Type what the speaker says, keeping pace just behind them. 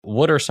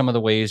what are some of the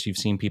ways you've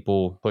seen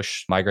people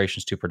push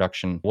migrations to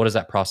production? What does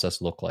that process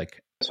look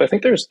like? So I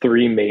think there's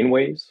three main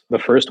ways. The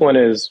first one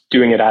is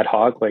doing it ad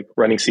hoc, like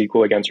running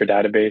SQL against your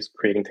database,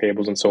 creating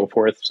tables and so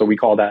forth. So we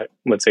call that,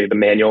 let's say, the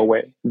manual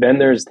way. Then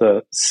there's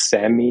the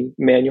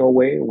semi-manual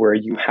way where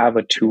you have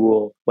a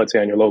tool, let's say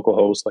on your local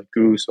host like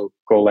Goose or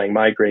Golang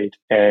Migrate,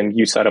 and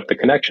you set up the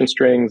connection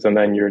strings, and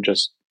then you're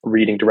just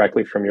reading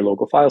directly from your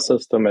local file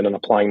system and then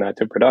applying that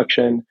to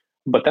production.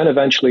 But then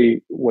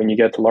eventually, when you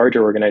get to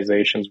larger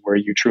organizations where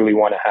you truly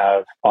want to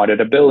have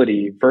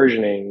auditability,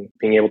 versioning,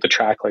 being able to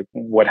track like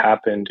what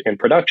happened in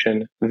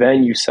production,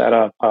 then you set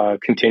up a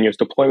continuous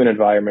deployment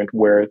environment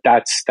where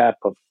that step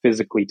of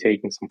physically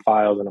taking some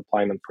files and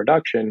applying them to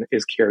production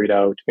is carried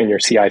out in your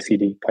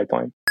CI/CD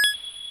pipeline.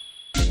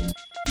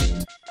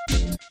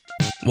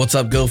 What's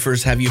up,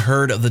 Gophers? Have you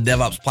heard of the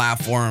DevOps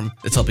platform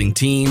that's helping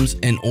teams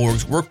and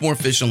orgs work more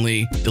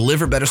efficiently,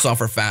 deliver better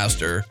software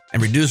faster,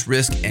 and reduce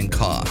risk and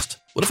cost?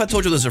 What if I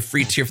told you there's a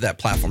free tier for that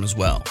platform as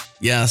well?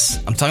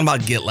 Yes, I'm talking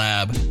about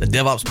GitLab, the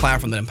DevOps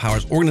platform that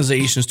empowers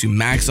organizations to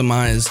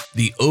maximize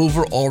the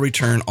overall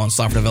return on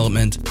software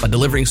development by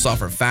delivering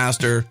software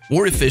faster,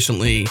 more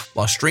efficiently,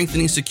 while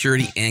strengthening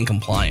security and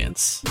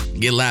compliance.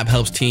 GitLab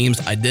helps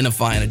teams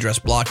identify and address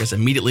blockers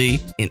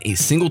immediately in a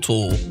single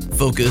tool,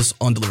 focus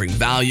on delivering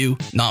value,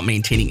 not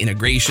maintaining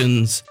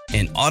integrations,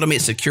 and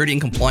automate security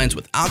and compliance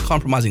without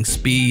compromising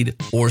speed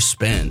or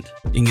spend.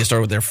 You can get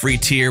started with their free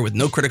tier with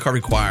no credit card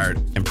required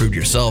and prove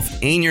to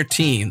yourself and your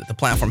team that the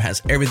platform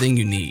has everything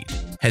you need.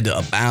 Head to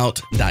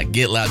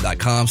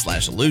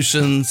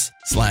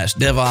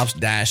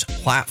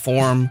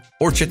about.gitlab.com/solutions/DevOps-platform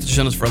or check the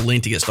show notes for a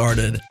link to get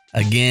started.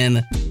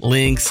 Again,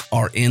 links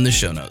are in the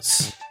show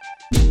notes.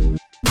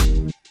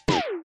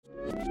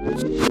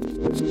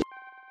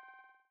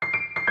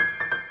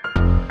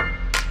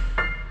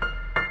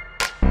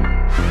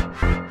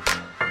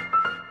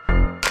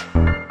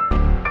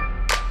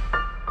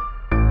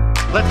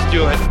 Let's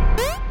do it.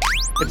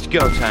 It's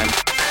go time.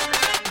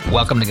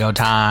 Welcome to Go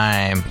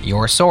Time,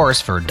 your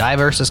source for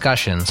diverse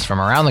discussions from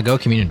around the Go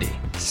community.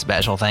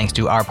 Special thanks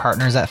to our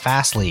partners at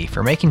Fastly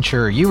for making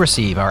sure you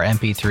receive our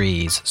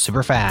MP3s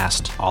super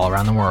fast all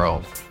around the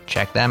world.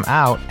 Check them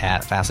out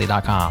at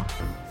fastly.com.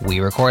 We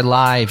record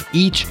live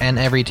each and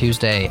every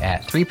Tuesday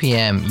at 3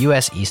 p.m.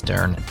 U.S.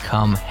 Eastern.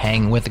 Come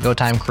hang with the Go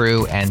Time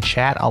crew and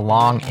chat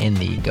along in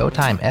the Go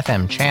Time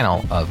FM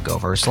channel of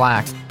Gopher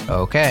Slack.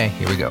 Okay,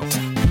 here we go.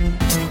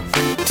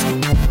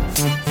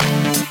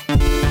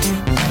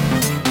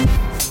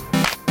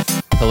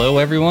 Hello,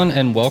 everyone,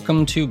 and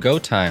welcome to Go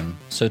Time.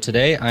 So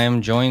today I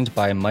am joined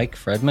by Mike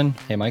Fridman.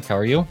 Hey, Mike, how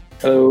are you?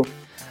 Hello.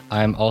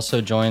 I'm also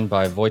joined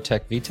by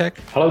Vojtech Vitek.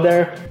 Hello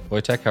there.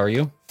 Vojtech, how are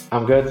you?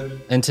 I'm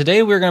good. And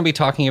today we're going to be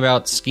talking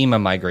about schema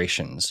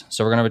migrations.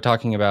 So we're going to be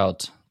talking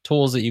about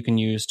tools that you can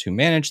use to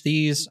manage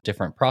these,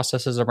 different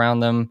processes around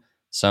them,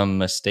 some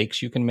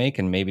mistakes you can make,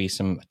 and maybe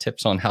some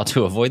tips on how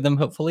to avoid them,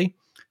 hopefully.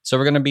 So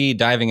we're going to be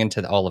diving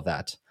into all of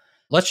that.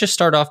 Let's just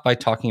start off by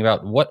talking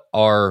about what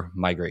are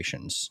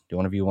migrations. Do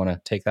one of you want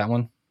to take that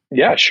one?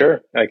 Yeah,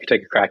 sure. I could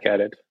take a crack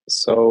at it.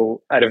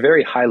 So at a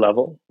very high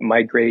level,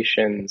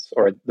 migrations,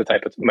 or the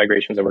type of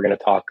migrations that we're going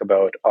to talk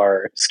about,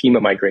 are schema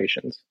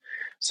migrations.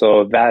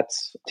 So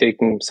that's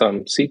taking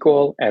some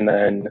SQL and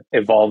then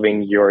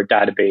evolving your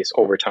database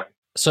over time.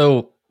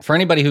 So for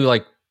anybody who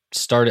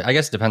started, I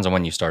guess it depends on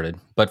when you started,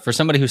 but for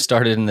somebody who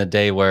started in the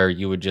day where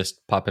you would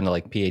just pop into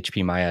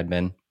PHP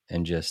MyAdmin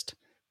and just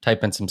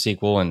type in some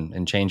SQL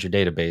and change your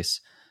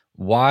database,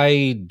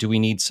 why do we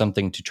need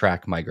something to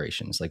track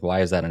migrations? Why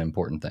is that an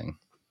important thing?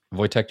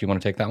 Vojtech, do you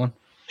want to take that one?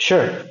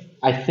 Sure.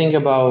 I think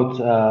about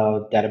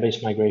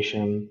database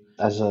migration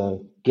as a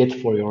Git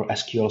for your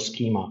SQL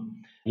schema.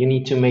 You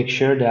need to make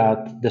sure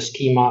that the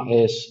schema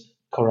is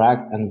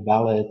correct and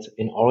valid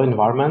in all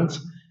environments,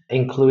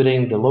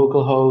 including the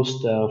local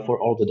host for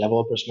all the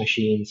developers'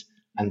 machines,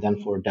 and then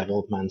for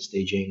development,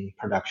 staging,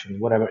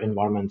 production, whatever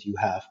environment you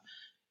have.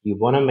 You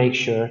want to make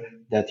sure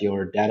that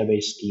your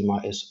database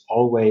schema is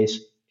always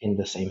in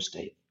the same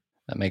state.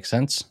 That makes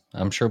sense.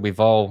 I'm sure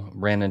we've all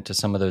ran into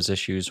some of those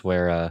issues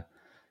where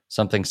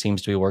something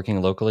seems to be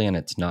working locally and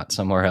it's not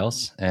somewhere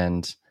else.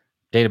 And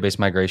database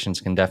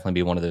migrations can definitely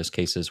be one of those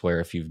cases where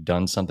if you've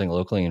done something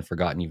locally and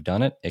forgotten you've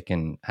done it, it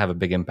can have a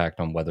big impact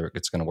on whether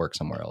it's going to work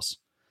somewhere else.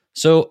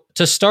 So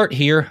to start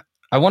here,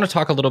 I want to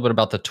talk a little bit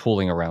about the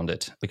tooling around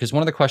it, because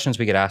one of the questions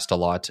we get asked a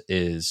lot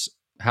is,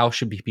 how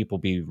should people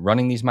be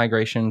running these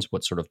migrations?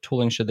 What sort of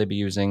tooling should they be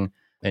using?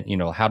 And,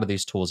 how do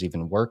these tools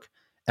even work?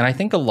 And I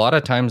think a lot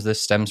of times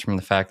this stems from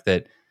the fact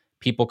that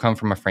people come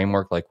from a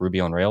framework like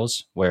Ruby on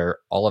Rails, where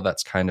all of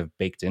that's kind of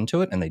baked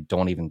into it and they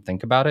don't even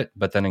think about it.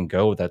 But then in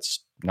Go,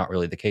 that's not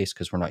really the case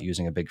because we're not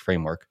using a big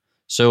framework.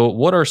 So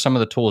what are some of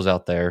the tools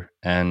out there?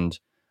 And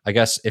I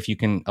guess if you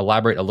can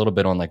elaborate a little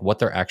bit on what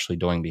they're actually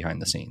doing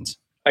behind the scenes.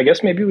 I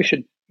guess maybe we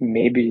should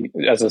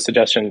as a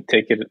suggestion,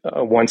 take it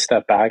one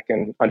step back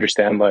and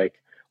understand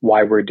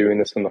why we're doing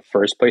this in the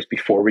first place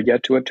before we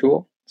get to a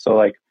tool.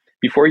 So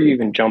before you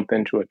even jump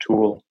into a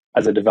tool,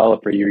 as a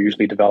developer, you're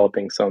usually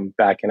developing some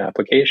backend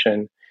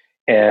application,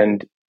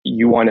 and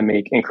you want to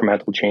make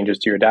incremental changes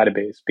to your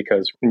database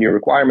because new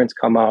requirements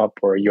come up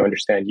or you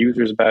understand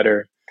users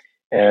better.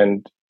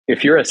 And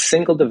if you're a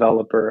single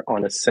developer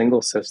on a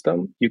single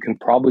system, you can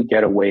probably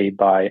get away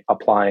by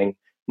applying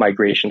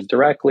migrations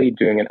directly,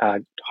 doing an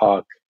ad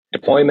hoc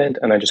deployment,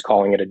 and then just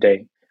calling it a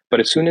day. But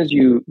as soon as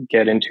you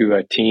get into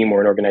a team or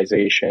an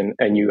organization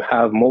and you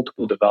have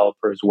multiple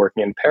developers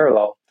working in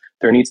parallel,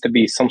 there needs to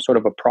be some sort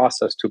of a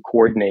process to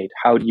coordinate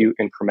how do you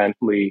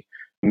incrementally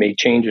make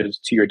changes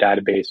to your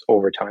database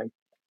over time.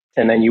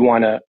 And then you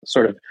want to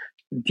sort of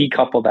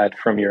decouple that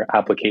from your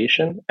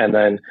application and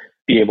then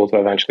be able to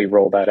eventually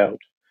roll that out.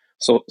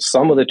 So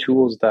some of the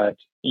tools that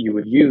you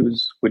would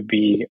use would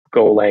be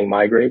Golang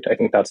Migrate. I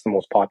think that's the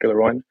most popular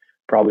one,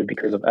 probably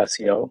because of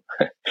SEO.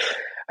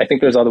 I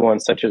think there's other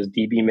ones such as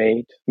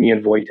DBMate. Me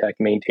and Vojtech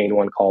maintain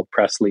one called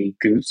Presley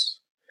Goose.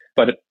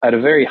 But at a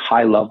very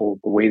high level,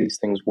 the way these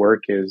things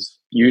work is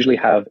you usually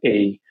have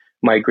a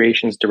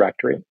migrations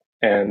directory,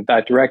 and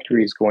that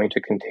directory is going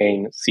to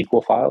contain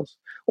SQL files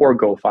or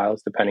Go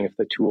files, depending if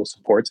the tool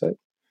supports it.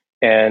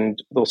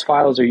 And those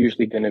files are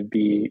usually going to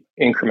be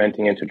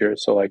incrementing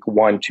integers, so like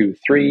 1, 2,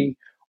 3,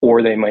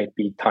 or they might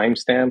be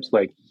timestamps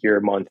like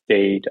year, month,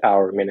 date,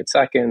 hour, minute,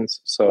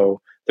 seconds.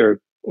 So they're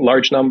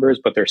large numbers,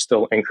 but they're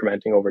still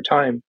incrementing over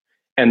time.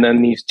 And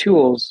then these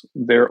tools,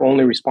 their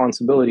only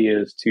responsibility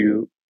is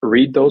to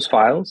read those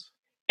files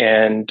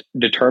and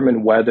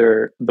determine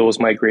whether those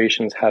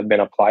migrations have been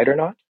applied or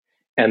not,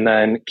 and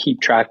then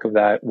keep track of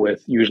that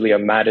with usually a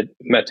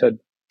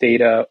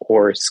metadata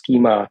or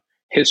schema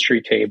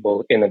history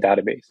table in the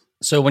database.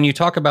 So when you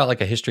talk about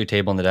like a history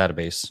table in the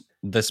database,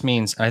 this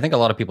means, and I think a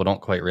lot of people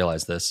don't quite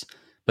realize this,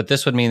 but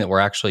this would mean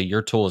that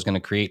your tool is going to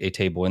create a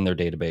table in their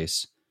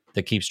database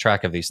that keeps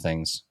track of these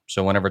things.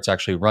 So whenever it's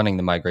actually running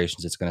the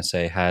migrations, it's going to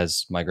say,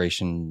 has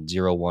migration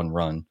 01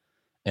 run?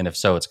 And if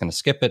so, it's going to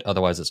skip it.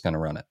 Otherwise, it's going to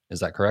run it.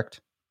 Is that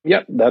correct?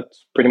 Yeah,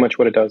 that's pretty much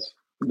what it does.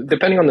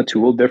 Depending on the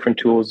tool, different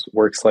tools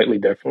work slightly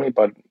differently,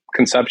 but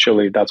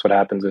conceptually, that's what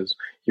happens is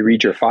you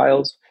read your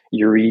files,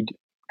 you read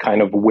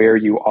kind of where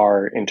you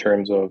are in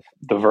terms of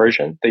the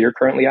version that you're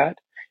currently at,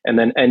 and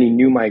then any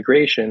new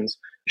migrations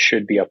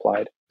should be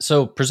applied.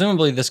 So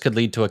presumably this could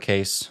lead to a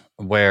case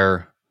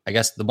where, I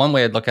guess the one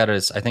way I'd look at it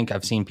is, I think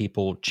I've seen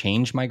people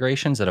change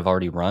migrations that have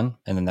already run,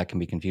 and then that can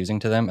be confusing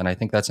to them. And I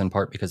think that's in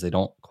part because they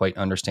don't quite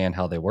understand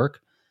how they work.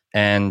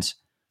 And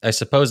I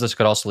suppose this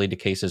could also lead to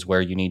cases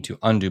where you need to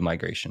undo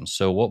migrations.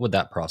 So what would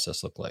that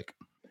process look like?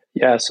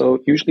 Yeah, so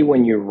usually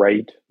when you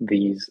write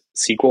these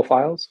SQL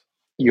files,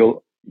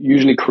 you'll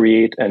usually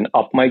create an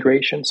up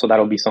migration. So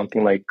that'll be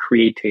something like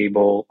create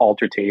table,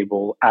 alter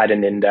table, add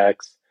an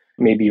index,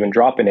 maybe even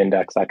drop an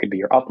index. That could be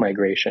your up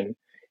migration.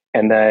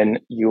 And then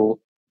you'll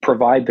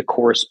provide the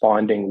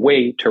corresponding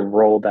way to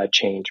roll that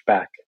change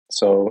back.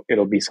 So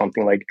it'll be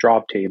something like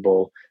drop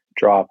table,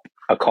 drop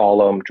a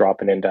column, drop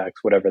an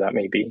index, whatever that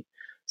may be.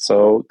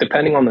 So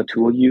depending on the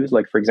tool you use,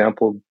 like for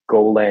example,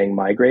 Golang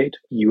Migrate,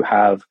 you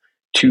have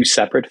two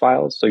separate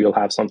files. So you'll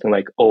have something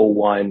like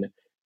O1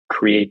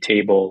 create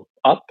table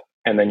up,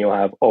 and then you'll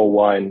have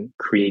O1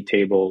 create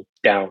table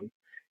down.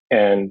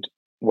 And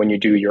when you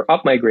do your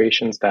up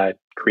migrations, that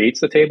creates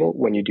the table.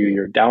 When you do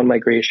your down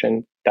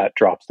migration, that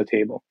drops the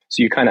table.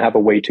 So you kind of have a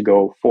way to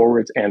go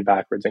forwards and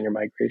backwards in your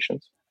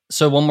migrations.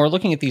 So when we're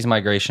looking at these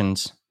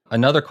migrations,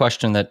 another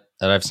question that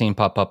I've seen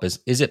pop up is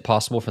it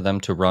possible for them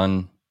to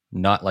run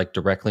not like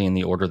directly in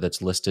the order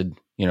that's listed?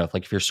 You know,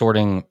 like if you're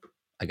sorting,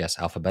 I guess,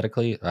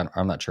 alphabetically,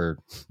 I'm not sure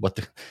what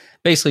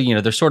basically, you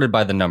know, they're sorted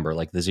by the number,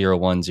 like the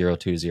 01,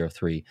 02,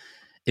 03.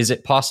 Is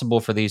it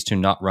possible for these to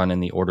not run in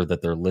the order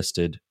that they're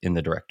listed in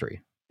the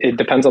directory? It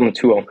depends on the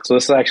tool. So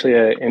this is actually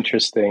an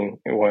interesting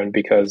one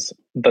because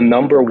the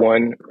number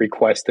one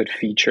requested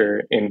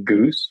feature in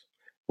Goose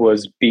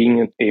was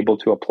being able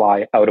to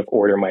apply out of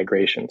order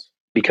migrations.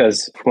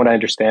 Because from what I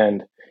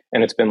understand,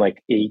 and it's been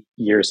like 8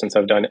 years since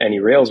I've done any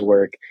Rails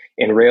work,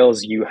 in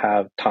Rails you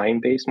have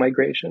time-based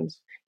migrations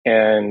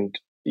and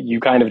you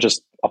kind of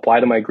just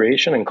apply the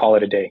migration and call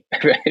it a day.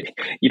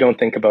 You don't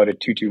think about it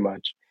too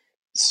much.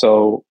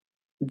 So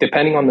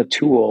depending on the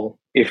tool,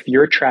 if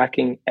you're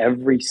tracking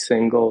every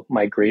single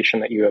migration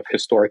that you have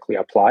historically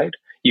applied,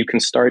 you can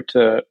start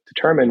to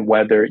determine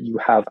whether you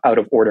have out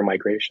of order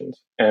migrations.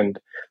 And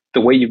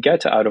the way you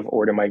get to out of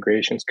order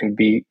migrations can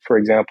be, for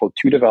example,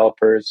 two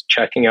developers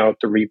checking out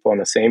the repo on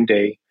the same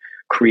day,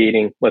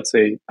 creating, let's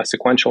say, a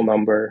sequential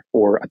number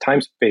or a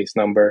time space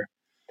number,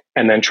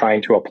 and then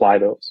trying to apply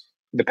those.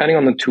 Depending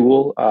on the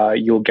tool,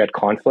 you'll get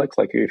conflicts.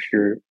 Like if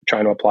you're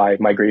trying to apply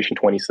migration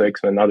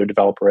 26 and another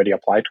developer already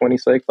applied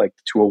 26, like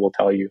the tool will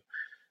tell you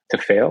to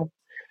fail.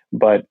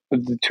 But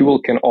the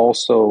tool can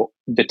also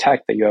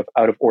detect that you have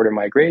out of order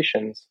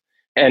migrations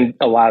and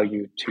allow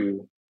you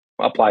to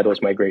apply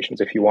those migrations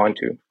if you want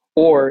to.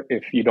 Or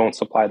if you don't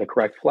supply the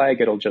correct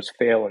flag, it'll just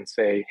fail and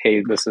say,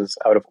 hey, this is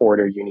out of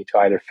order. You need to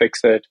either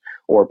fix it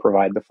or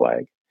provide the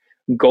flag.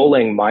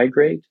 Golang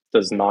Migrate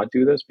does not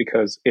do this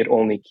because it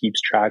only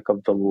keeps track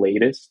of the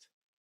latest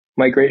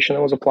migration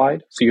that was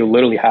applied. So you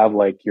literally have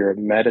like your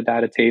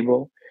metadata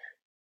table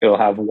It'll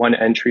have one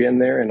entry in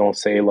there and it'll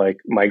say like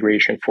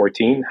migration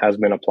 14 has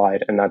been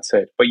applied and that's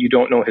it. But you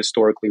don't know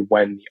historically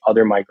when the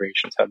other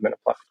migrations have been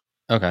applied.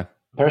 Okay.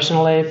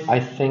 Personally, I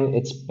think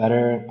it's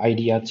better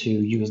idea to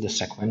use the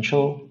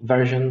sequential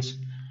versions.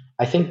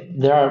 I think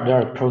there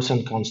are pros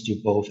and cons to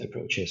both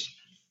approaches.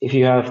 If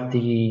you have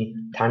the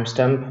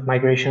timestamp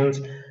migrations,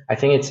 I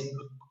think it's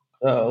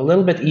a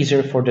little bit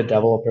easier for the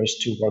developers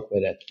to work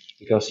with it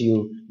because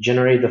you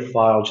generate the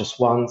file just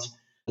once.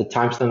 The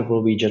timestamp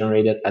will be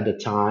generated at the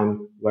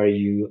time where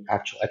you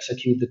actually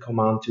execute the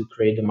command to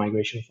create the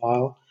migration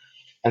file,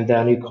 and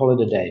then you call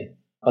it a day.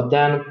 But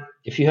then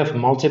if you have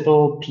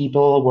multiple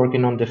people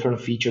working on different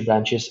feature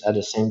branches at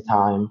the same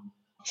time,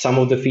 some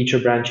of the feature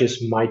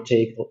branches might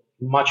take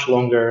much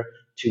longer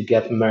to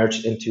get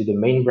merged into the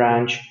main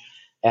branch.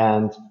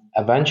 And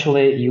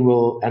eventually you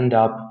will end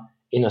up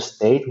in a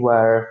state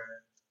where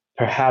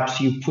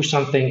perhaps you push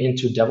something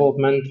into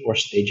development or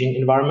staging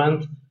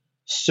environment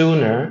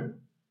sooner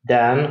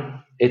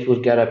than it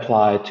would get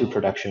applied to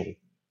production.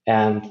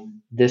 And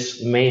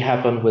this may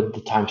happen with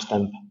the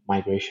timestamp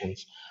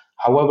migrations.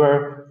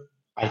 However,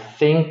 I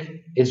think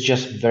it's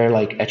just very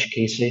like edge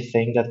casey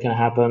thing that can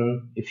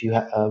happen if you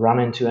run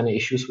into any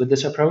issues with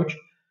this approach.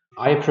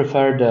 I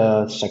prefer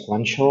the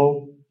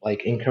sequential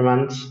like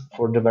increments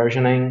for the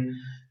versioning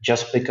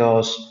just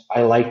because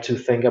I like to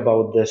think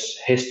about this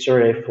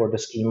history for the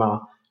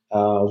schema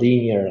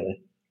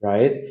linearly,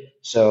 right?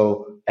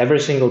 So every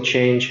single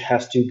change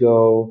has to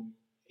go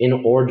in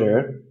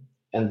order,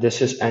 and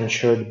this is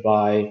ensured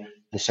by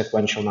the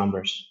sequential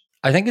numbers.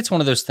 I think it's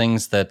one of those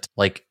things that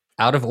like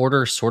out of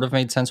order sort of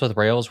made sense with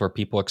Rails where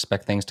people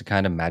expect things to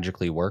kind of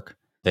magically work.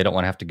 They don't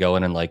want to have to go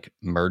in and like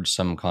merge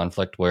some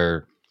conflict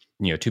where,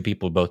 two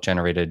people both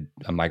generated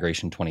a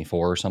migration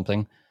 24 or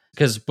something.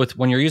 Because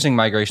when you're using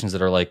migrations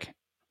that are like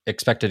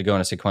expected to go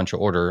in a sequential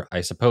order,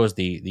 I suppose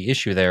the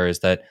issue there is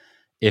that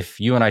if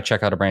you and I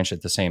check out a branch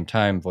at the same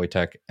time,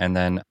 Vojtech, and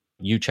then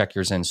you check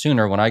yours in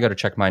sooner, when I go to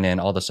check mine in,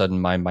 all of a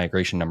sudden my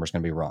migration number is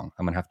going to be wrong.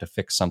 I'm going to have to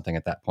fix something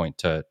at that point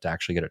to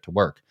actually get it to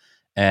work.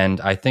 And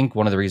I think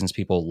one of the reasons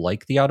people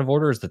like the out of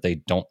order is that they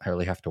don't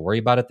really have to worry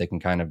about it. They can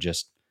kind of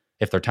just,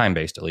 if they're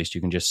time-based at least, you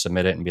can just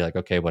submit it and be like,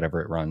 okay,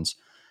 whatever, it runs.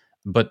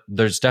 But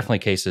there's definitely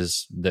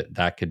cases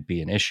that could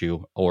be an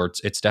issue, or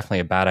it's definitely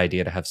a bad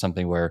idea to have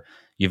something where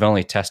you've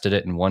only tested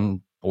it in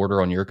one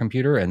order on your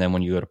computer, and then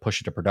when you go to push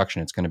it to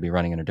production, it's going to be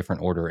running in a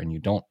different order, and you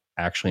don't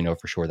actually know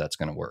for sure that's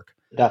going to work.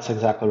 That's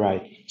exactly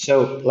right.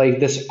 So like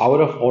this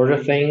out of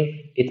order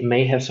thing, it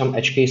may have some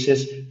edge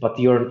cases, but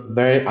you're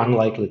very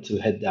unlikely to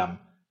hit them.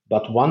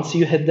 But once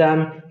you hit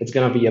them, it's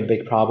going to be a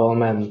big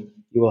problem and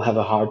you will have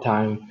a hard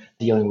time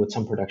dealing with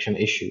some production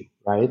issue,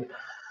 right?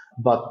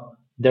 But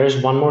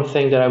there's one more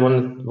thing that I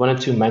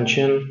wanted to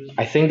mention.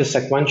 I think the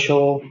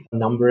sequential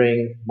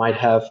numbering might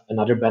have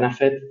another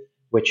benefit,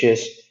 which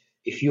is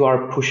if you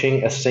are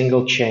pushing a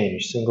single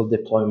change, single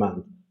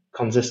deployment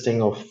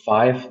consisting of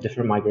 5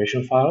 different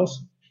migration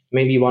files,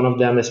 maybe one of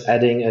them is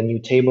adding a new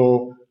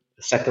table,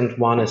 the second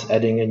one is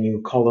adding a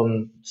new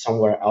column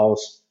somewhere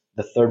else,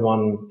 the third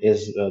one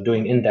is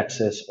doing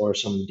indexes or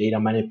some data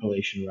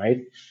manipulation, right?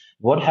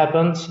 What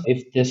happens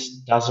if this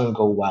doesn't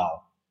go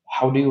well?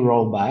 How do you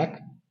roll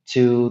back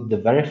to the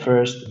very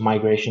first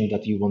migration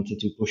that you wanted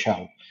to push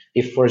out?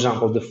 If, for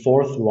example, the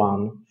fourth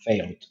one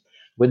failed.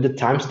 With the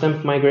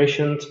timestamp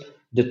migrations,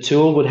 the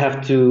tool would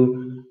have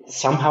to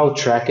somehow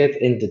track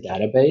it in the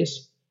database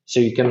so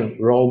you can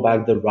roll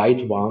back the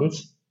right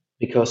ones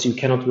because you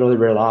cannot really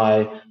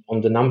rely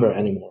on the number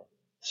anymore.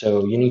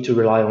 So you need to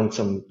rely on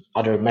some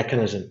other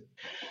mechanism.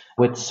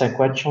 With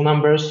sequential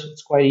numbers,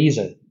 it's quite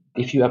easy.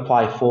 If you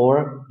apply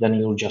 4, then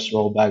you'll just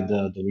roll back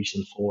the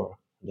recent 4.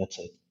 That's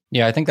it.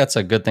 Yeah, I think that's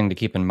a good thing to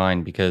keep in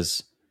mind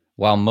because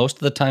while most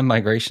of the time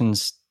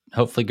migrations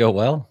hopefully go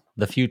well,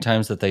 the few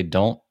times that they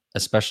don't,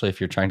 especially if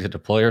you're trying to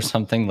deploy or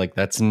something, like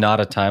that's not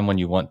a time when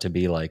you want to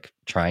be like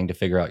trying to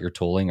figure out your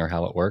tooling or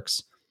how it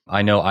works.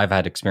 I know I've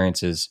had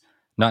experiences,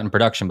 not in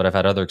production, but I've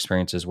had other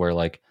experiences where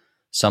like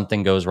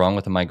something goes wrong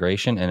with a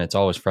migration and it's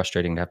always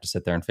frustrating to have to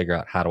sit there and figure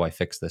out how do I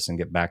fix this and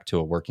get back to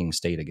a working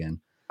state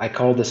again. I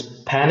call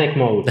this panic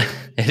mode.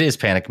 It is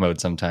panic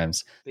mode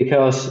sometimes.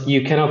 Because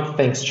you cannot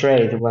think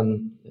straight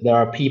when there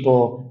are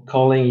people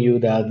calling you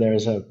that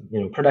there's a,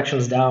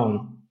 production's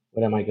down.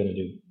 What am I going to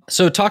do?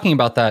 So talking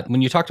about that,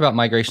 when you talked about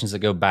migrations that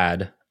go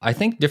bad, I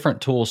think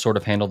different tools sort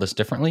of handle this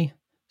differently.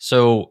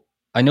 So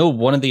I know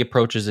one of the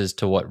approaches is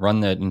to run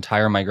the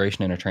entire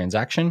migration in a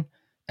transaction,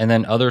 and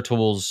then other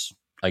tools,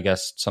 I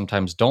guess,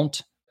 sometimes don't.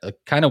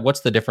 Kind of what's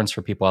the difference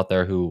for people out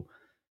there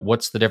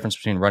what's the difference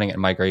between running it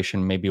in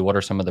migration? Maybe what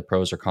are some of the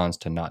pros or cons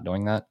to not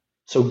doing that?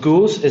 So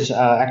Goose is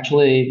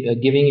actually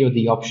giving you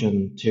the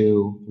option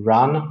to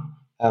run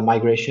a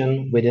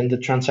migration within the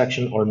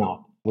transaction or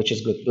not, which is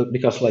good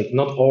because like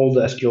not all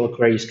the SQL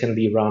queries can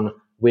be run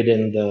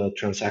within the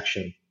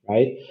transaction,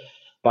 right?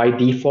 By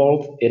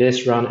default, it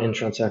is run in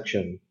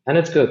transaction. And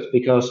it's good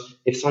because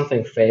if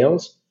something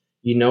fails,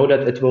 you know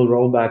that it will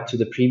roll back to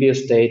the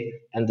previous state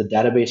and the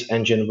database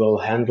engine will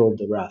handle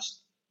the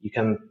rest. You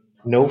can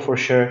know for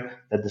sure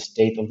that the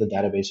state of the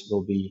database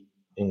will be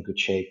in good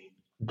shape.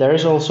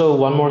 There's also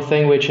one more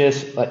thing, which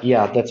is,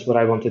 that's what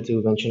I wanted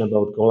to mention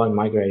about Golang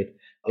Migrate.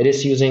 It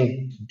is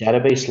using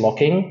database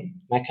locking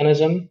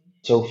mechanism.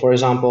 So for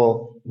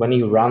example, when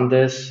you run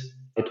this,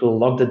 it will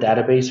lock the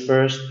database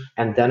first,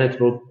 and then it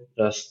will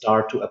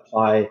start to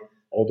apply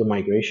all the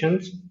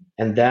migrations.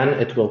 And then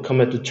it will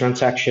commit the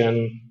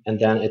transaction, and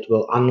then it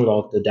will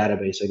unlock the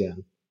database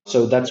again.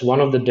 So that's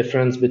one of the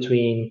difference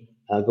between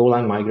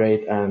Golang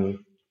Migrate and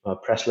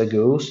Presley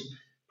Goose.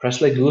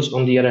 Presley Goose,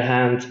 on the other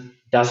hand,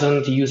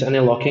 doesn't use any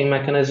locking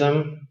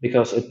mechanism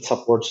because it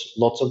supports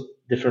lots of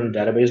different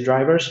database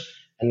drivers,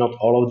 and not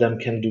all of them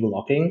can do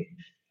locking.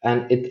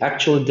 And it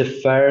actually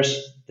defers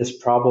this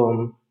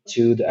problem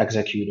to the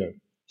executor.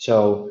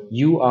 So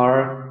you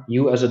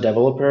as a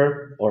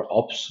developer or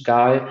ops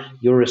guy,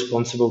 you're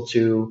responsible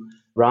to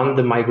run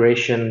the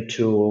migration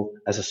tool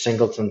as a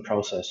singleton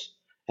process.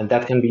 And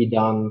that can be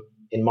done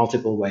in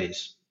multiple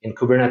ways. In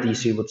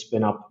Kubernetes, you would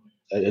spin up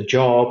a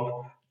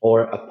job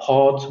or a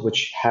pod,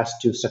 which has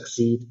to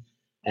succeed,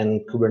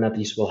 and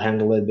Kubernetes will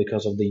handle it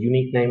because of the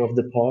unique name of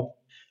the pod.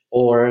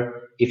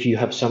 Or if you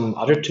have some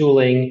other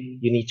tooling,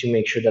 you need to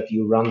make sure that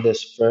you run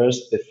this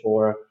first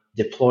before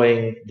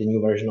deploying the new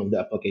version of the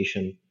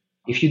application.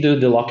 If you do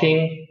the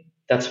locking,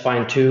 that's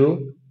fine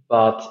too,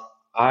 but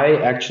I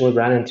actually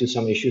ran into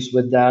some issues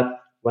with that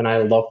when I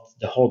locked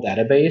the whole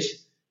database,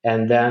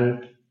 and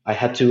then I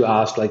had to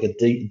ask like a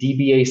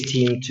DBA's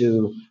team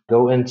to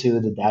go into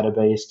the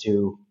database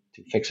to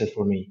fix it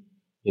for me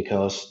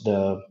because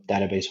the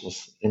database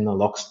was in a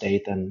lock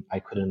state and I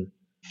couldn't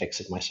fix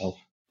it myself.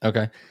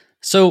 Okay.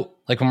 So,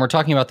 like when we're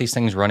talking about these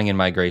things running in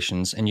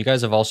migrations, and you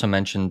guys have also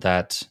mentioned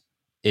that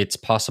it's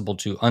possible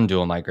to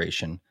undo a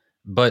migration,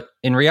 but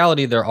in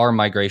reality, there are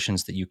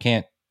migrations that you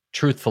can't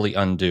truthfully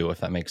undo, if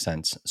that makes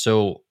sense.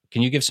 So,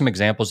 can you give some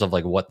examples of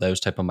like what those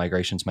type of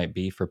migrations might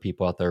be for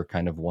people out there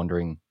kind of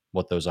wondering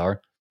what those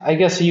are? I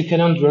guess you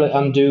cannot really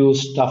undo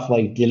stuff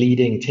like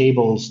deleting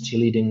tables,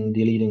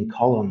 deleting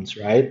columns,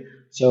 right?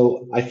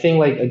 So I think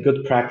like a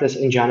good practice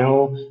in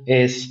general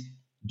is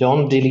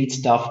don't delete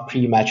stuff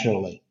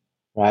prematurely,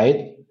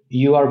 right?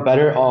 You are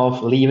better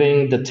off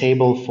leaving the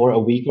table for a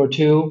week or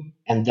two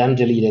and then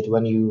delete it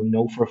when you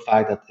know for a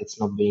fact that it's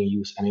not being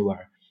used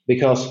anywhere.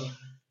 Because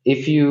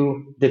if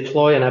you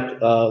deploy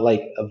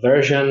like a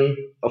version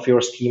of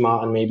your schema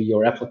and maybe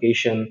your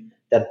application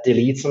that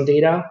deletes some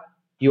data,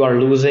 you are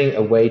losing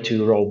a way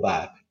to roll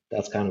back.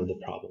 That's kind of the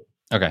problem.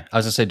 Okay. I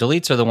was going to say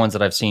deletes are the ones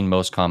that I've seen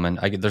most common.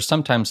 There's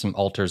sometimes some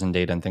alters in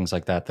data and things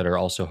like that that are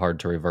also hard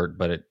to revert,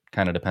 but it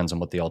kind of depends on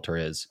what the alter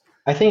is.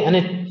 I think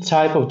any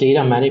type of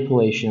data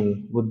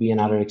manipulation would be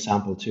another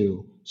example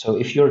too. So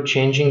if you're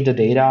changing the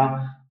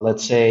data,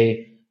 let's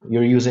say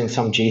you're using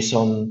some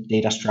JSON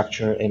data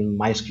structure in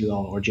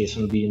MySQL or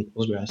JSONB in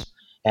Postgres,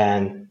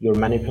 and you're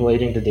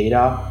manipulating the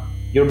data,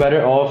 you're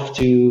better off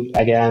to,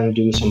 again,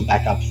 do some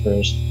backup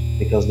first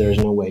because there's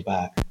no way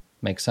back.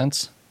 Makes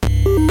sense.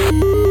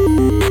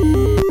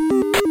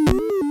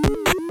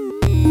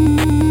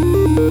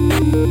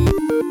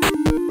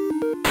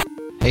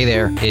 Hey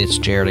there, it's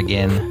Jared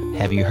again.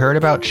 Have you heard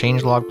about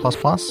Changelog++?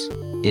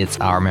 It's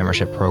our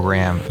membership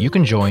program you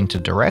can join to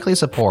directly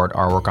support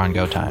our work on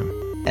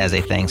GoTime. As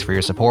a thanks for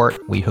your support,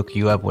 we hook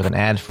you up with an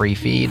ad-free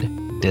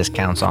feed,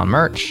 discounts on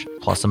merch,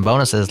 plus some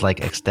bonuses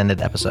like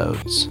extended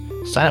episodes.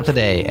 Sign up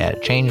today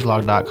at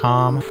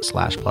changelog.com/++.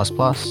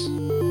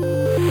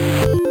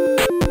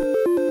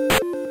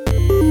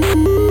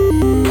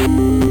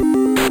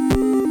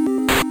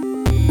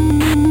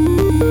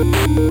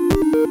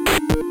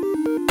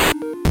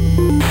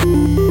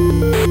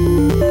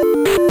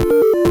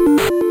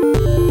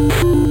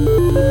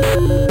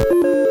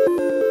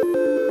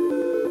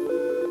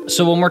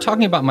 So when we're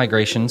talking about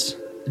migrations,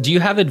 do you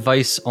have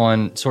advice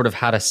on sort of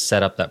how to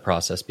set up that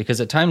process? Because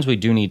at times we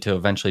do need to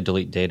eventually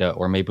delete data,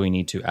 or maybe we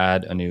need to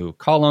add a new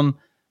column.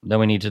 Then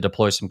we need to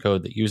deploy some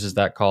code that uses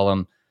that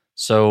column.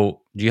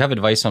 So do you have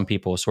advice on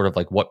people sort of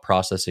like what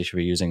process they should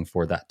be using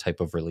for that type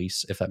of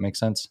release, if that makes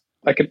sense?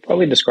 I could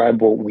probably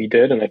describe what we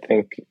did, and I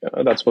think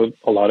that's what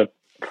a lot of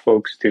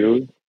folks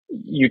do.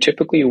 You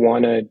typically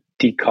want to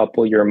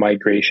decouple your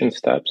migration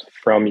steps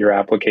from your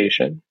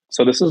application.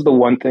 So this is the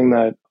one thing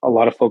that a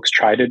lot of folks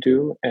try to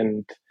do,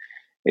 and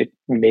it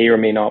may or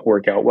may not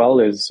work out well,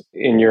 is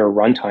in your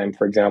runtime,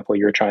 for example,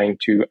 you're trying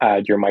to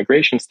add your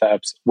migration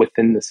steps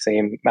within the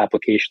same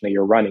application that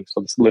you're running.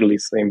 So it's literally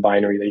the same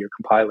binary that you're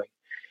compiling.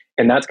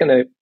 And that's going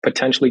to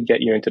potentially get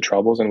you into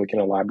troubles, and we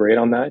can elaborate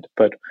on that.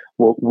 But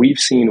what we've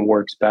seen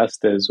works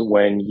best is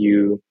when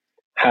you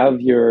have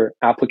your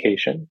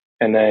application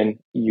and then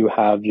you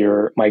have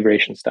your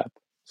migration step.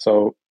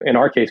 So in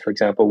our case, for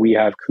example, we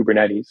have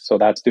Kubernetes. So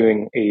that's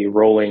doing a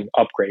rolling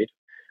upgrade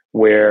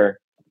where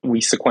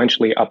we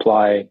sequentially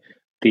apply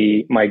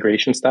the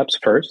migration steps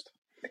first,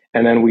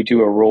 and then we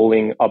do a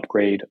rolling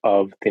upgrade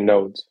of the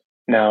nodes.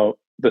 Now,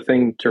 the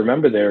thing to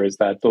remember there is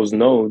that those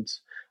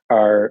nodes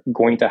are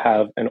going to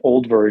have an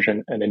old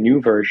version and a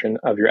new version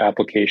of your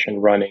application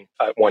running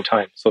at one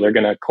time. So they're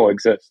going to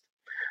coexist.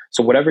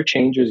 So whatever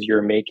changes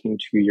you're making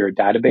to your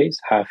database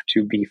have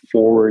to be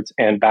forwards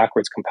and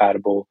backwards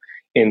compatible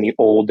in the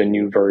old and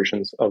new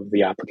versions of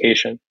the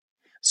application.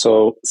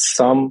 So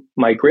some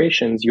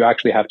migrations, you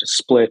actually have to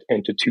split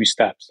into two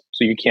steps.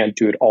 So you can't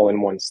do it all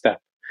in one step.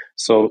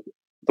 So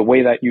the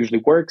way that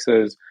usually works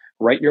is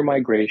write your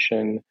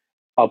migration,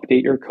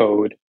 update your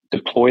code,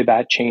 deploy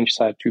that change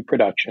set to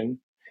production,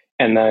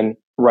 and then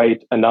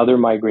write another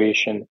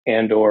migration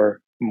and or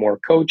more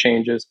code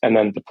changes, and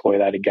then deploy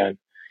that again.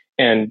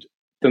 And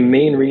the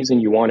main reason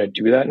you want to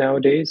do that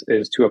nowadays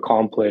is to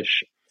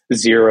accomplish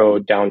zero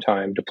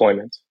downtime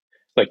deployments.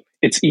 Like,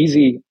 it's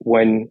easy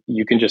when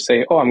you can just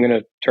say, oh, I'm going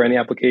to turn the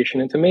application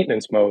into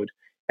maintenance mode.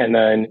 And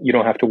then you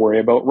don't have to worry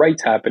about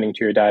writes happening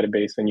to your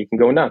database and you can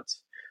go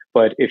nuts.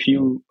 But if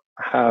you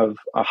have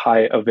a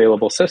high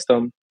available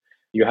system,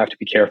 you have to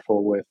be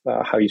careful with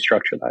how you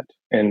structure that.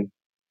 And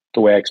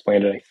the way I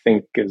explained it, I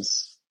think,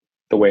 is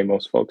the way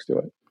most folks do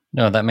it.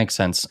 No, that makes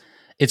sense.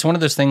 It's one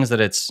of those things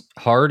that it's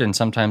hard and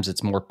sometimes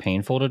it's more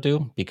painful to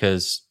do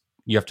because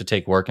you have to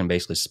take work and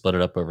basically split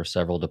it up over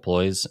several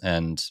deploys,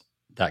 and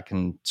that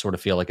can sort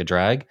of feel like a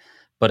drag.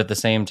 But at the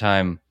same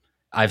time,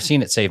 I've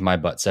seen it save my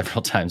butt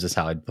several times, is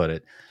how I'd put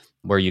it,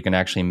 where you can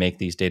actually make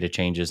these data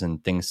changes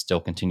and things still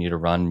continue to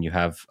run. And you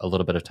have a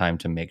little bit of time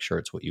to make sure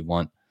it's what you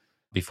want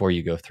before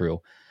you go through.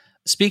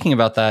 Speaking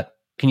about that,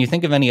 can you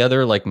think of any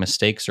other like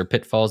mistakes or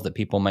pitfalls that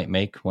people might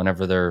make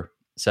whenever they're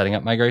setting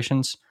up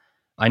migrations?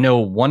 I know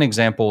one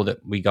example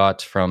that we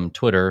got from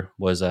Twitter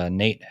was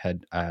Nate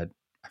had, I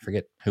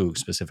forget who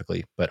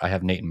specifically, but I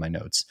have Nate in my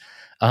notes.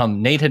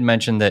 Nate had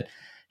mentioned that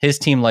his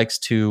team likes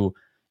to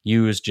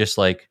use just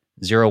like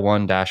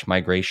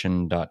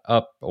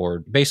 01-migration.up, or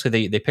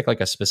basically they pick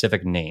like a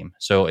specific name.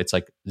 So it's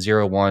like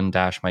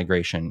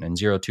 01-migration and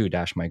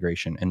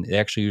 02-migration. And they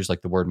actually use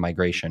like the word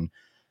migration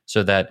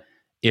so that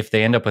if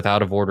they end up with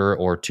out of order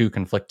or two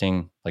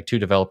conflicting, like two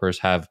developers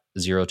have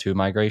 02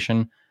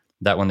 migration,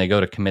 that when they go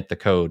to commit the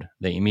code,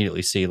 they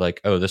immediately see like,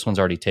 oh, this one's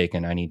already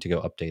taken. I need to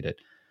go update it.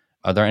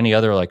 Are there any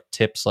other like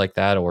tips like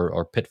that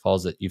or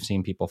pitfalls that you've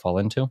seen people fall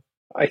into?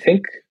 I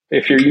think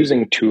if you're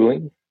using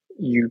tooling,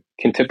 you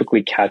can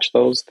typically catch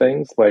those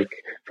things. Like,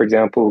 for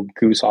example,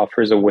 Goose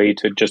offers a way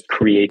to just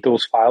create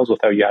those files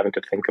without you having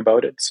to think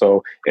about it.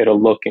 So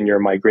it'll look in your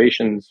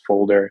migrations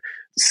folder,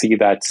 see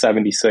that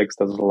 76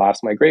 does the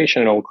last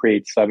migration, and it'll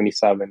create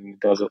 77,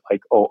 does it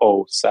like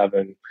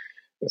 007,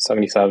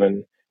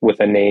 77 with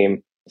a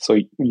name. So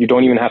you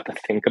don't even have to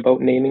think about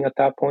naming at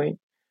that point.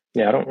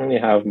 Yeah, I don't really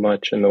have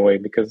much in the way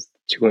because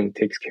tooling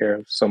takes care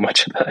of so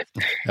much of that.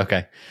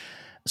 Okay.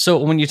 So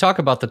when you talk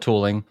about the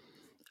tooling,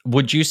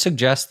 would you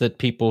suggest that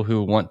people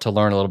who want to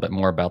learn a little bit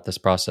more about this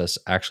process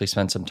actually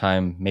spend some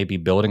time maybe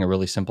building a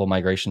really simple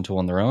migration tool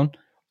on their own?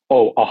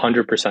 Oh,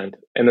 100%.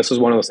 And this is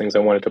one of those things I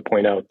wanted to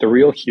point out. The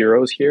real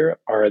heroes here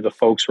are the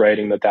folks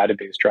writing the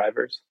database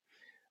drivers.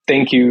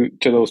 Thank you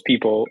to those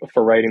people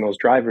for writing those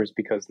drivers,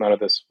 because none of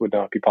this would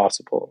not be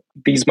possible.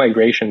 These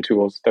migration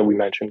tools that we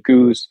mentioned,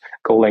 Goose,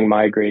 Golang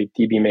Migrate,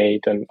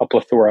 DBMate, and a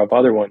plethora of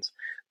other ones,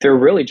 they're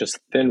really just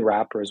thin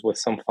wrappers with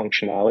some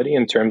functionality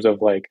in terms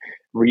of like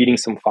reading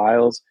some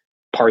files,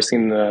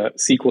 parsing the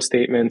SQL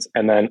statements,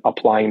 and then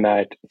applying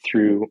that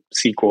through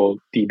SQL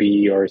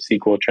DB or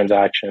SQL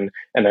transaction,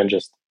 and then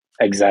just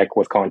exec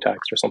with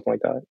context or something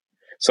like that.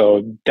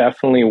 So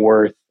definitely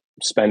worth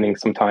spending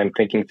some time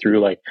thinking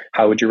through, like,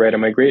 how would you write a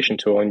migration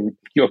tool? And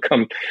you'll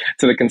come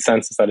to the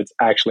consensus that it's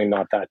actually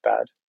not that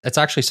bad. It's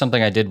actually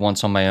something I did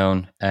once on my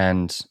own,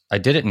 and I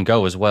did it in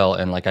Go as well.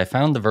 And like I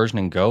found the version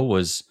in Go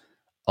was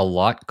a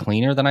lot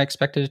cleaner than I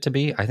expected it to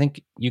be. I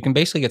think you can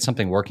basically get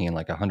something working in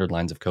like 100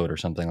 lines of code or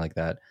something like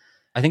that.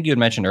 I think you had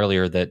mentioned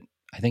earlier that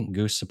I think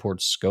Goose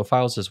supports Go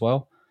files as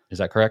well. Is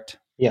that correct?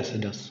 Yes,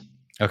 it does.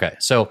 Okay.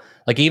 So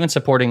like even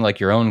supporting like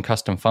your own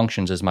custom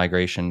functions as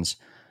migrations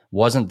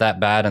wasn't that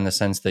bad, in the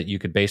sense that you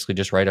could basically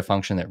just write a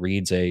function that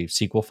reads a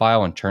SQL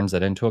file and turns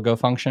that into a Go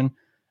function.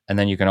 And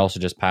then you can also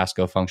just pass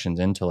Go functions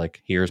into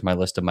like, here's my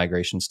list of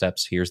migration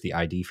steps, here's the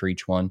ID for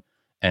each one,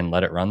 and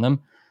let it run them.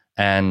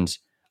 And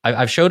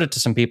I've showed it to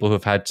some people who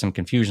have had some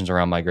confusions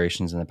around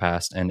migrations in the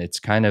past. And it's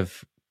kind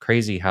of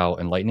crazy how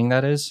enlightening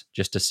that is,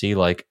 just to see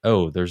like,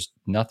 oh, there's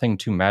nothing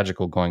too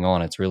magical going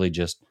on. It's really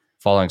just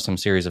following some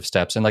series of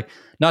steps. And like,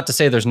 not to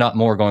say there's not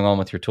more going on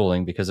with your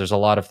tooling, because there's a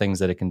lot of things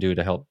that it can do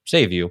to help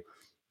save you.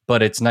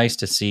 But it's nice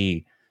to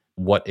see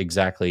what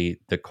exactly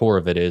the core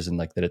of it is, and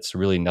like that it's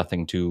really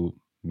nothing too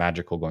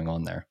magical going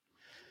on there.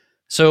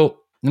 So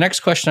the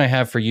next question I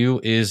have for you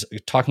is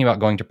talking about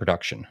going to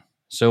production.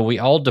 So we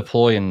all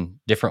deploy in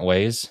different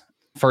ways.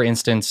 For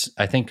instance,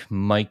 I think,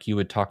 Mike, you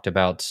had talked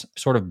about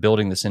sort of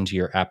building this into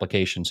your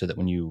application so that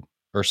when you,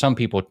 or some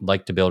people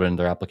like to build it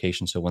into their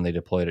application, so when they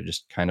deploy it, it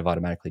just kind of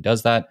automatically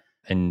does that.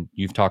 And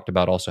you've talked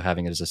about also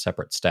having it as a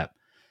separate step.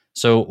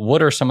 So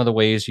what are some of the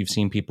ways you've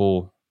seen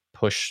people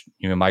push,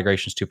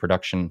 migrations to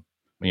production?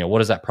 What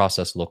does that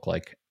process look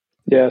like?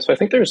 Yeah, so I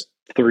think there's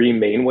three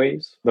main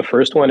ways. The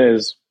first one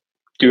is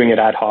doing it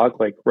ad hoc,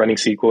 like running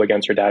SQL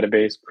against your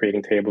database,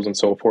 creating tables and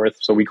so forth.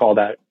 So we call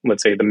that,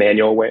 let's say, the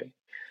manual way.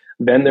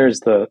 Then there's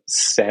the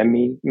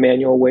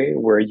semi-manual way,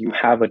 where you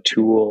have a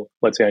tool,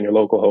 let's say on your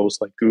local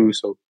host like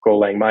Goose or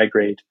Golang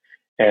Migrate,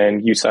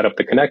 and you set up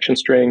the connection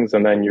strings,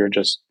 and then you're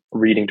just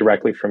reading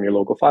directly from your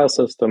local file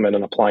system and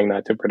then applying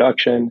that to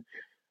production.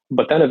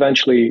 But then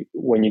eventually,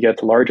 when you get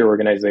to larger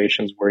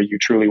organizations where you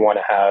truly want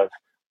to have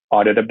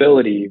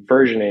auditability,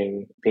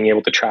 versioning, being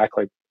able to track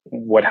like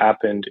what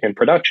happened in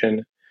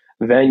production,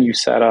 then you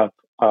set up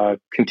a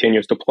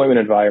continuous deployment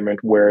environment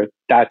where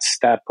that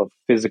step of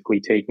physically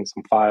taking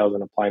some files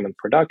and applying them to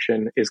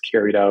production is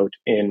carried out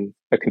in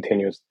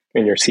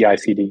your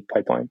CI/CD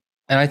pipeline.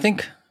 And I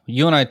think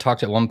you and I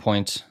talked at one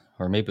point,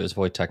 or maybe it was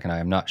Vojtech and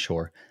I'm not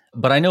sure.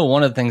 But I know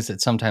one of the things that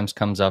sometimes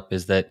comes up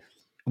is that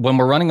when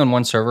we're running on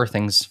one server,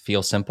 things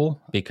feel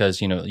simple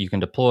because, you can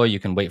deploy, you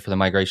can wait for the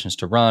migrations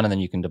to run, and then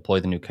you can deploy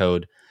the new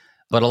code.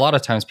 But a lot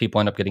of times people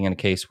end up getting in a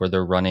case where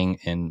they're running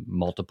in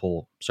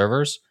multiple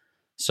servers.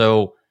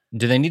 So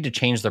do they need to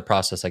change their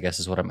process, I guess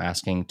is what I'm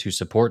asking, to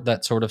support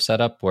that sort of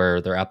setup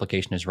where their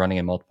application is running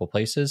in multiple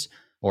places?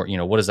 Or,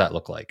 what does that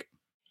look like?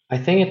 I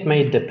think it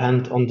may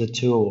depend on the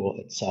tool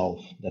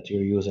itself that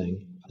you're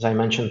using. As I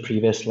mentioned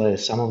previously,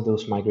 some of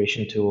those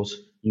migration tools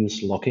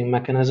use locking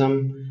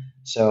mechanism.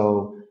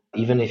 So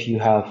even if you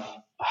have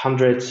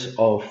hundreds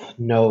of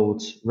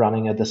nodes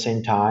running at the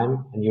same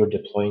time and you're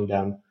deploying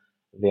them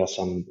via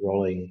some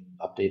rolling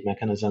update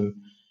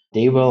mechanism,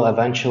 they will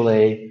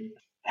eventually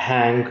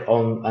hang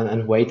on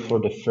and wait for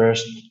the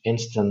first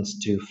instance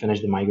to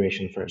finish the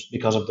migration first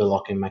because of the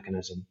locking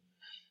mechanism.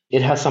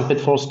 It has some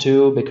pitfalls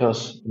too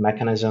because the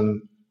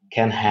mechanism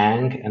can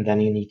hang and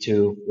then you need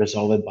to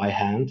resolve it by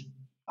hand.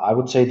 I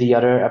would say the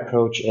other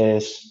approach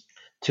is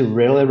to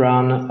really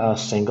run a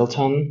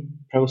singleton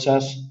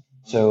process.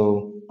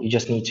 So you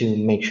just need to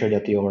make sure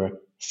that your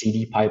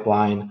CD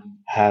pipeline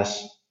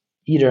has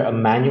either a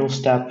manual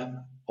step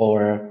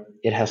or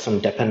it has some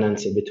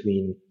dependency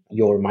between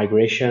your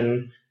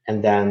migration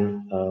and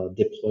then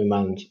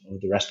deployment of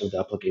the rest of the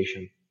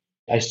application.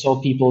 I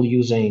saw people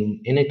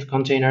using init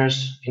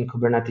containers in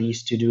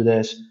Kubernetes to do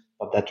this,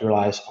 but that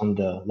relies on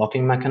the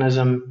locking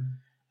mechanism.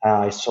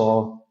 I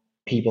saw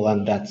people,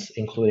 and that's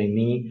including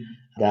me,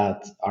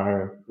 that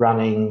are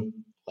running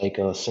like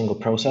a single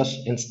process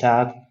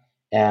instead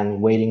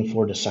and waiting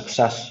for the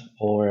success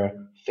or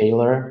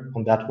failure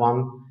on that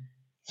one.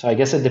 So I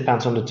guess it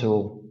depends on the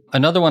tool.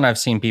 Another one I've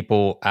seen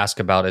people ask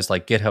about is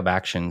like GitHub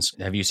Actions.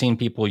 Have you seen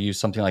people use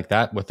something like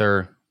that with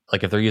their,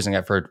 like if they're using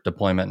it for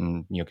deployment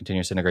and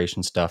continuous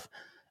integration stuff?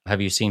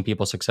 Have you seen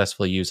people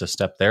successfully use a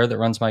step there that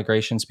runs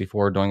migrations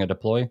before doing a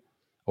deploy?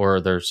 Or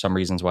are there some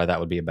reasons why that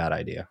would be a bad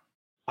idea?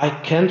 I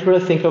can't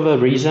really think of a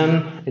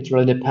reason. It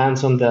really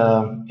depends on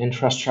the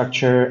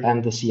infrastructure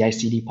and the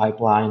CI/CD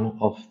pipeline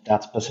of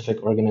that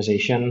specific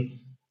organization.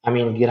 I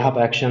mean,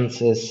 GitHub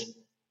Actions is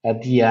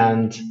at the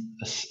end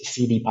a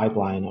CD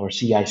pipeline or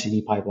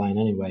CI/CD pipeline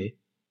anyway.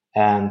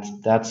 And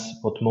that's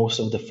what most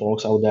of the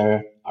folks out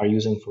there are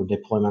using for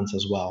deployments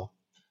as well.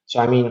 So,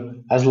 I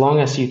mean, as long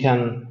as you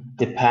can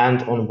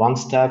depend on one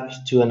step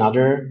to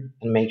another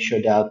and make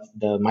sure that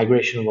the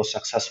migration was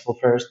successful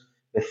first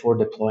before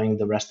deploying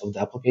the rest of the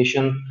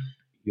application,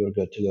 you're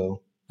good to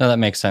go. No, that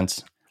makes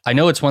sense. I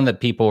know it's one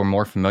that people are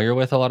more familiar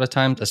with a lot of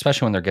times,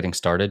 especially when they're getting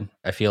started.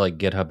 I feel like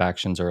GitHub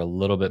Actions are a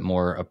little bit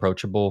more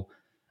approachable.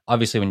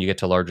 Obviously, when you get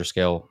to larger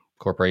scale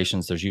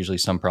corporations, there's usually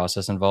some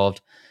process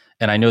involved.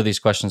 And I know these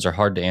questions are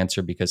hard to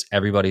answer because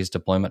everybody's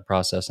deployment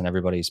process and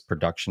everybody's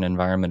production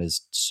environment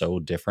is so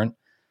different.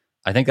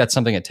 I think that's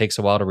something that takes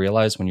a while to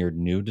realize when you're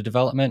new to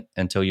development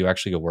until you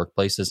actually go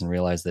workplaces and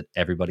realize that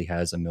everybody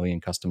has a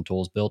million custom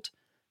tools built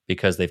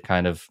because they've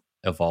kind of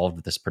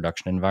evolved this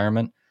production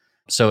environment.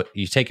 So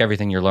you take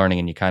everything you're learning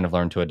and you kind of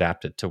learn to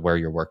adapt it to where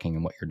you're working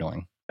and what you're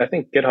doing. I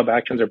think GitHub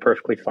Actions are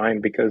perfectly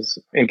fine because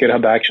in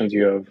GitHub Actions,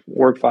 you have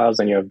work files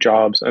and you have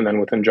jobs, and then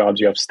within jobs,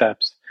 you have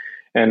steps.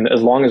 And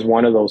as long as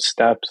one of those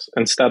steps,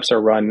 and steps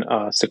are run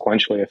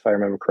sequentially, if I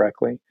remember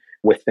correctly,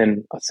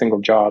 within a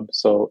single job.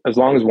 So as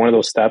long as one of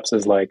those steps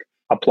is like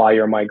apply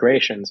your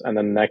migrations, and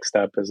then the next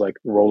step is like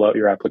roll out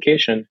your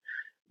application,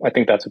 I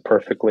think that's a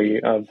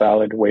perfectly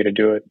valid way to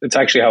do it. It's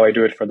actually how I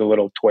do it for the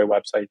little toy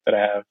website that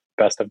I have,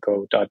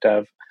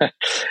 bestofgo.dev.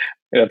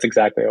 That's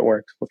exactly how it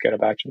works with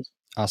GitHub Actions.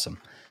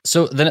 Awesome.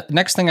 So the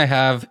next thing I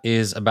have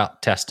is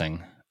about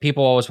testing.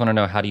 People always want to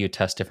know, how do you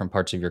test different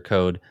parts of your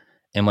code?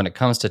 And when it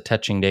comes to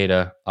touching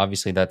data,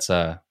 obviously that's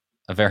a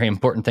very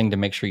important thing to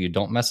make sure you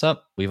don't mess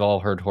up. We've all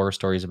heard horror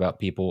stories about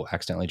people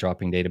accidentally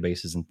dropping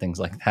databases and things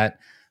like that.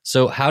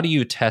 So how do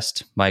you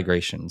test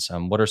migrations?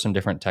 What are some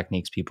different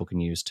techniques people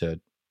can use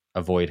to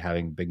avoid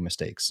having big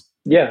mistakes?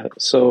 Yeah,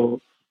 so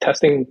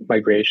testing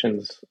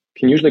migrations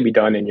can usually be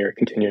done in your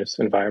continuous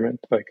environment,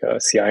 like a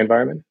CI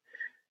environment.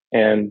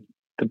 And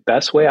the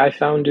best way I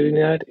found doing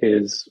that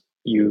is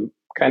you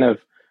kind of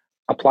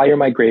apply your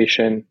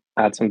migration,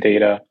 add some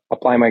data,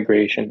 apply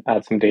migration,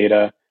 add some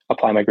data,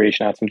 apply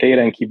migration, add some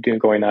data, and keep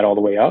going that all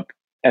the way up.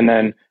 And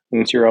then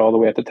once you're all the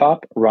way at the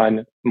top,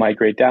 run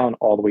migrate down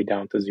all the way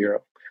down to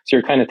zero. So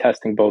you're kind of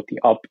testing both the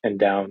up and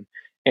down.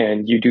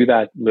 And you do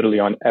that literally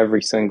on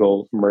every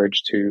single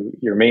merge to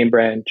your main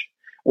branch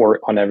or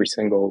on every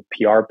single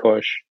PR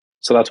push.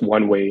 So that's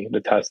one way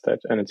to test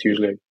it. And it's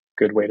usually a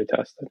good way to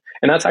test it.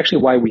 And that's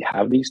actually why we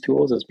have these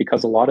tools, is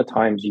because a lot of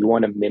times you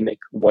want to mimic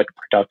what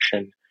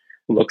production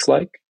looks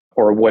like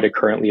or what it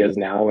currently is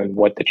now and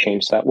what the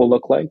change set will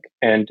look like.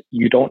 And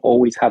you don't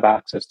always have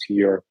access to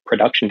your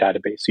production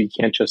database. So you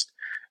can't just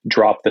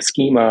drop the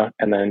schema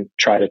and then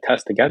try to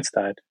test against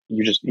that.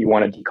 You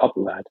want to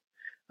decouple that,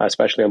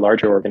 especially at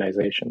larger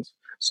organizations.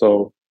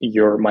 So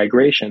your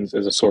migrations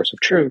is a source of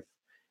truth,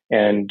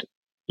 and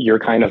you're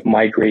kind of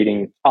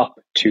migrating up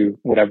to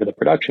whatever the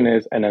production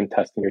is and then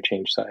testing your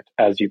change set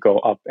as you go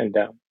up and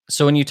down.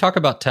 So when you talk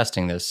about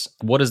testing this,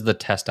 what does the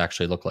test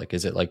actually look like?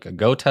 Is it like a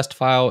Go test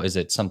file? Is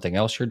it something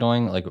else you're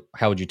doing? Like,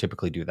 how would you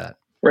typically do that?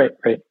 Right.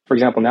 For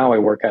example, now I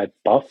work at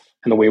Buff,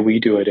 and the way we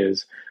do it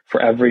is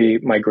for every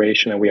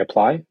migration that we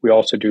apply, we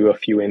also do a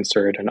few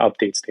insert and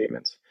update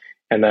statements.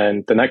 And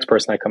then the next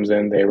person that comes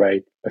in, they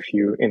write a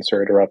few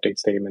insert or update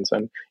statements,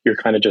 and you're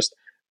kind of just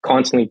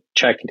constantly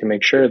checking to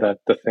make sure that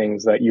the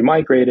things that you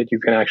migrated, you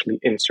can actually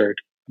insert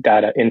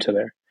data into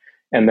there.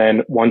 And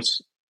then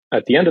once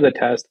at the end of the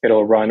test,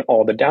 it'll run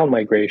all the down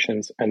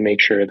migrations and make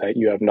sure that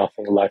you have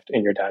nothing left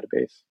in your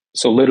database.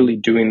 So literally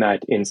doing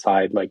that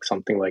inside like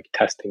something like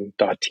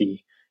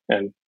testing.t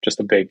and just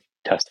a big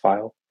test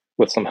file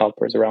with some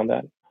helpers around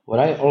that. What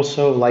I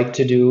also like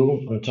to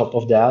do on top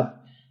of that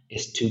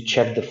is to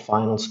check the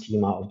final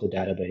schema of the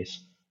database.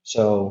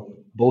 So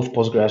both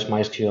Postgres,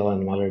 MySQL,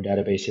 and other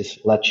databases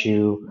let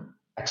you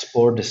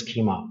export the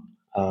schema,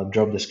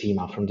 drop the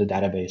schema from the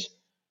database.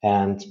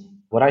 And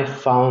what I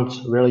found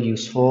really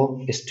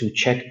useful is to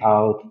check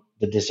out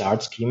the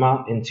desired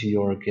schema into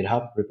your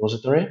GitHub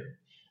repository,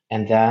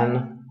 and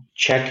then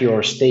check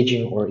your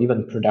staging or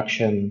even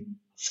production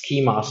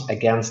schemas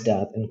against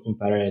that and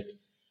compare it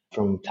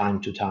from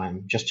time to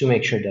time, just to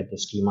make sure that the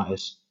schema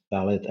is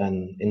valid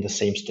and in the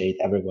same state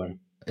everywhere.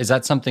 Is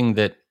that something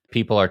that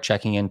people are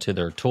checking into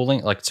their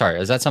tooling?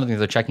 Is that something that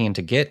they're checking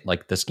into Git,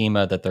 like the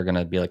schema that they're going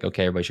to be like,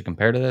 okay, everybody should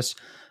compare to this?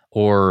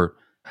 Or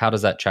how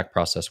does that check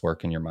process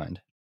work in your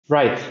mind?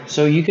 Right.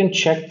 So you can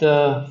check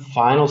the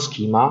final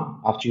schema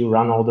after you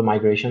run all the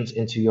migrations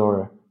into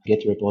your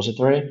Git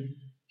repository.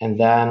 And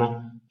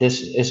then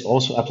this is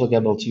also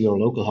applicable to your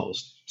local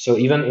host. So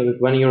even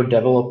when you're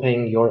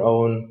developing your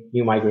own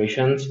new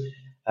migrations,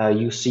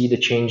 you see the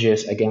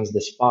changes against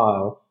this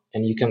file,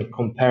 and you can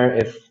compare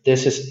if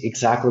this is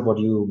exactly what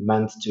you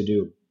meant to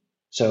do.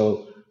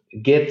 So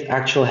Git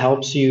actually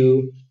helps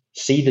you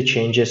see the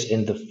changes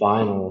in the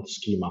final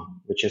schema,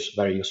 which is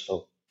very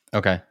useful.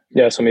 Okay.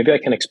 Yeah, so maybe I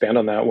can expand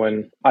on that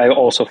one. I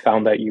also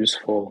found that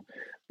useful,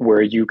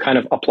 where you kind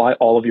of apply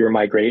all of your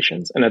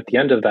migrations. And at the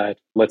end of that,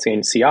 let's say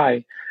in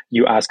CI,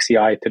 you ask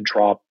CI to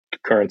drop the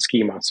current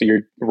schema. So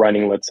you're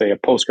running, let's say, a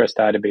Postgres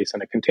database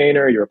in a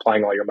container, you're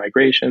applying all your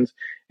migrations,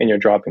 and you're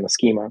dropping the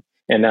schema.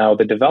 And now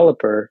the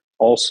developer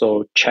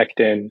also checked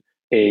in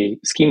a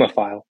schema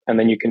file, and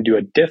then you can do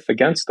a diff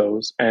against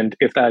those. And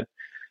if that,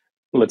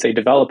 let's say,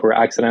 developer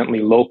accidentally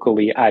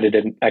locally added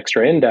an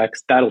extra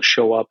index, that'll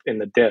show up in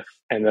the diff,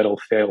 and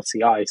that'll fail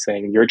CI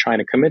saying you're trying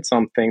to commit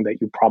something that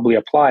you probably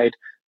applied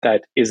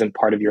that isn't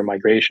part of your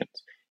migrations.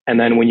 And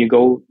then when you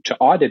go to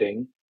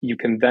auditing, you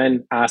can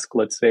then ask,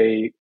 let's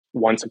say,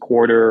 once a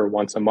quarter or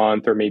once a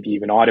month, or maybe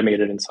even automate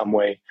it in some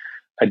way,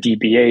 a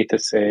DBA to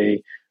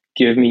say,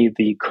 give me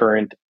the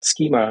current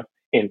schema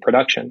in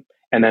production,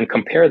 and then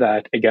compare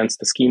that against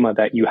the schema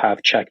that you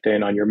have checked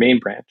in on your main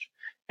branch.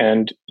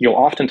 And you'll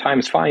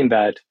oftentimes find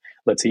that,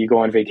 let's say you go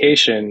on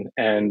vacation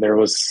and there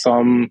was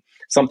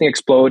something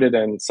exploded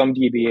and some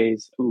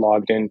DBAs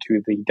logged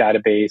into the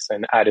database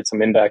and added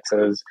some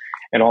indexes,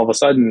 and all of a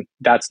sudden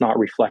that's not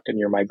reflected in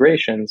your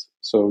migrations.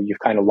 So you've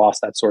kind of lost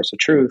that source of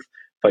truth.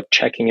 But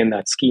checking in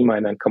that schema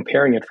and then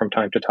comparing it from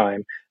time to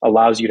time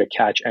allows you to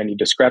catch any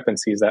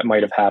discrepancies that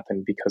might have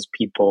happened because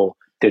people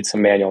did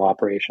some manual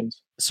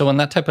operations. So when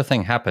that type of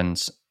thing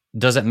happens,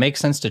 does it make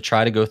sense to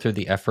try to go through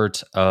the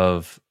effort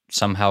of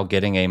somehow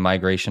getting a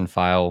migration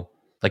file?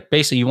 Like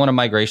basically you want a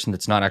migration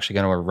that's not actually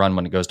going to run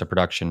when it goes to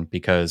production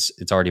because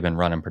it's already been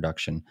run in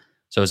production.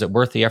 So is it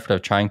worth the effort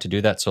of trying to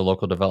do that so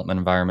local development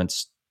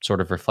environments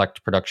sort of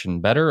reflect production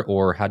better,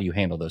 or how do you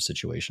handle those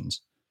situations?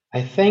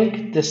 I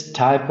think this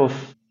type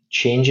of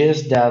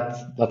changes that,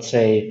 let's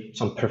say,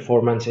 some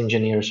performance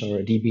engineers or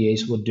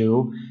DBAs would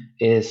do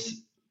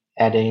is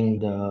adding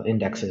the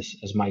indexes,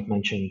 as Mike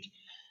mentioned.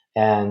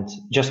 And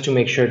just to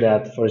make sure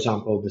that, for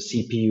example, the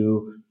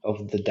CPU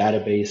of the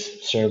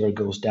database server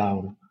goes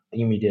down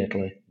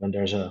immediately when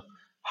there's a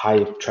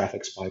high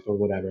traffic spike or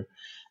whatever.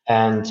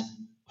 And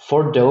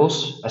for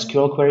those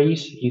SQL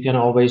queries, you can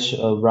always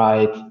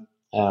write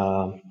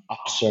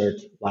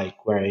upsert like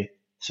query.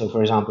 So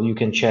for example, you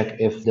can check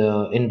if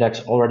the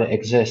index already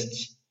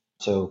exists.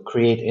 So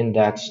create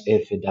index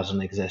if it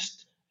doesn't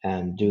exist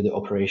and do the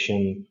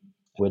operation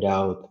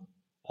without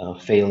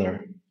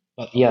failure.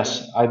 But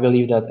yes, I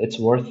believe that it's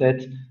worth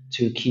it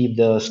to keep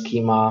the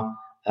schema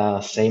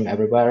same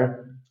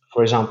everywhere.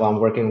 For example,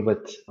 I'm working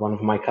with one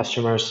of my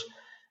customers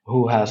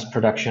who has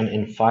production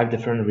in 5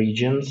 different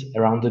regions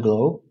around the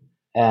globe.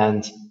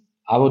 And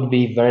I would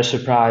be very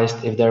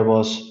surprised if there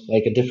was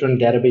like a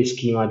different database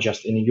schema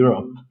just in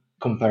Europe.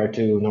 compared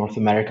to North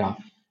America,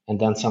 and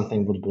then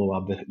something would blow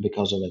up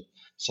because of it.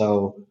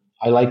 So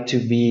I like to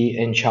be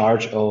in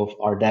charge of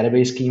our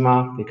database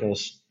schema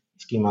because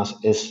schemas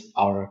is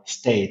our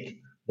state,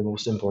 the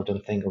most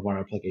important thing of our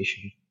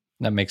application.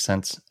 That makes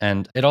sense.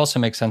 And it also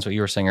makes sense what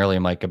you were saying earlier,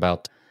 Mike,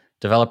 about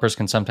developers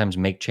can sometimes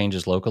make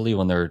changes locally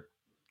when they're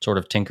sort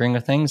of tinkering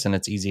with things, and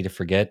it's easy to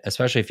forget,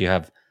 especially if you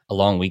have a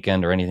long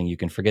weekend or anything. You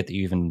can forget that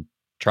you even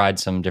tried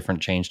some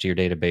different change to your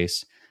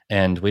database.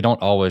 And we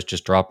don't always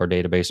just drop our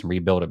database and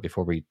rebuild it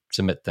before we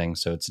submit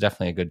things. So it's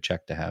definitely a good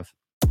check to have.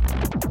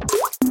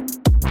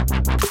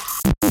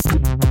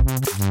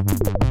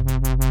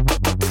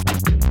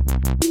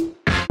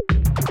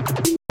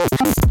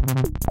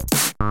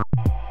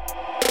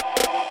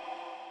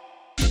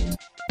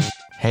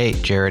 Hey,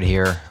 Jared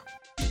here.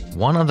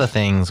 One of the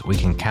things we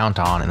can count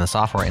on in the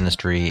software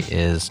industry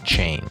is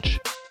change.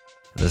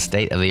 The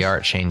state of the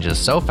art changes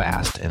so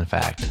fast, in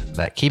fact,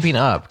 that keeping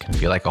up can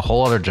feel like a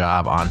whole other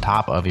job on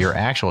top of your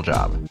actual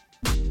job.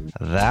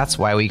 That's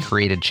why we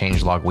created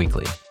Changelog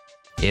Weekly.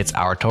 It's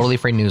our totally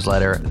free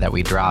newsletter that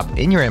we drop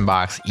in your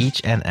inbox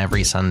each and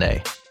every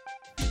Sunday.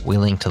 We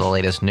link to the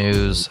latest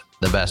news,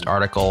 the best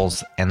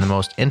articles, and the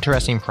most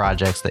interesting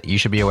projects that you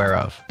should be aware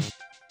of.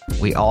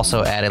 We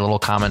also add a little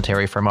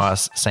commentary from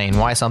us saying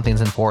why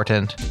something's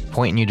important,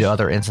 pointing you to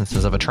other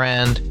instances of a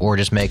trend, or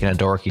just making a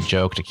dorky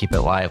joke to keep it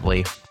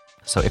lively.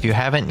 So if you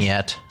haven't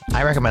yet,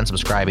 I recommend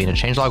subscribing to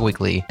Changelog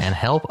Weekly and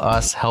help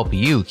us help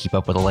you keep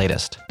up with the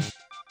latest.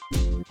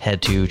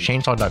 Head to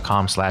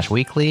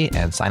changelog.com/weekly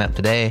and sign up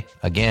today.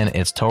 Again,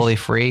 it's totally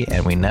free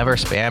and we never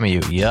spam you.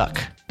 Yuck.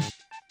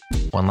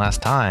 One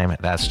last time,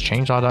 that's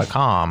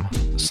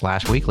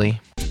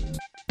changelog.com/weekly.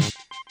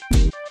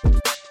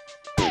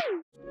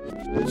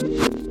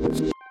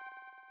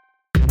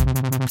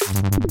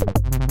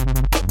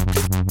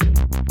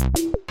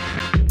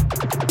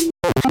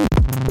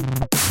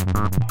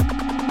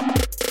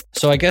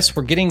 So I guess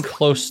we're getting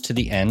close to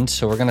the end,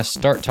 so we're going to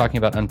start talking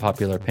about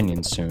unpopular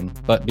opinions soon.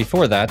 But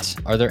before that,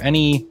 are there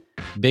any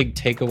big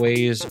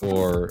takeaways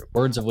or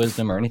words of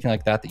wisdom or anything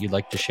like that that you'd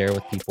like to share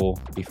with people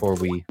before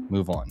we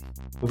move on?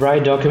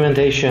 Write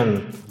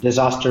documentation,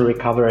 disaster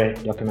recovery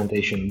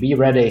documentation. Be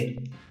ready.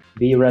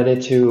 Be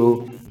ready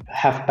to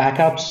have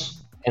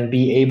backups and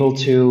be able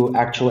to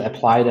actually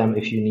apply them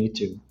if you need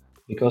to.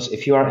 Because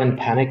if you are in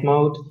panic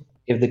mode,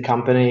 if the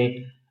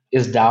company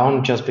is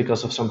down just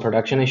because of some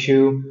production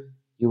issue,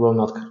 you will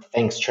not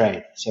think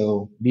straight.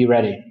 So be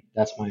ready.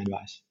 That's my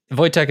advice.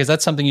 Vojtech, is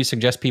that something you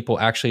suggest people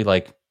actually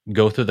like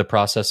go through the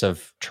process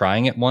of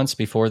trying it once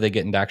before they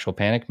get into actual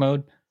panic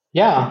mode?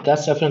 Yeah,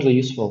 that's definitely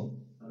useful.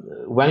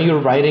 When you're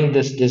writing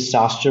this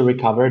disaster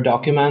recovery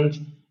document,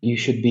 you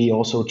should be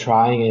also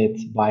trying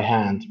it by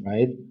hand,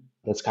 right?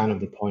 That's kind of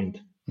the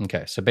point.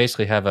 Okay, so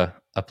basically have a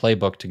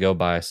playbook to go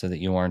by so that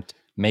you aren't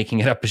making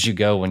it up as you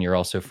go when you're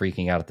also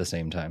freaking out at the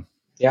same time.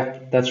 Yeah,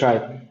 that's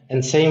right.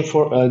 And same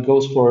for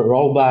goes for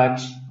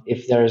rollbacks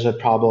if there is a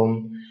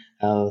problem.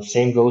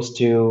 Same goes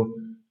to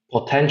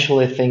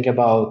potentially think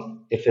about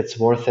if it's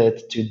worth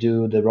it to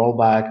do the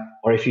rollback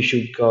or if you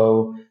should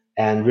go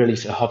and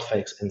release a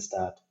hotfix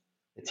instead.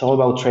 It's all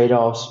about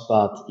trade-offs,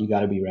 but you got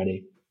to be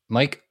ready.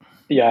 Mike?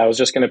 Yeah, I was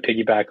just going to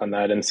piggyback on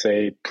that and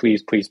say,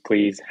 please, please,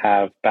 please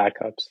have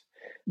backups.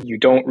 You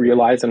don't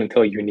realize it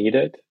until you need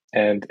it.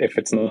 And if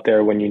it's not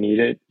there when you need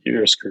it,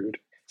 you're screwed.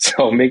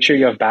 So make sure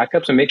you have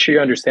backups and make sure you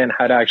understand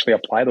how to actually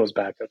apply those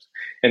backups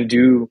and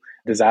do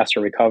disaster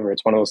recovery.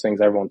 It's one of those things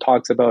everyone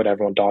talks about,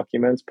 everyone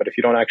documents, but if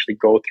you don't actually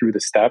go through the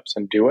steps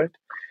and do it,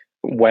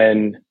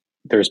 when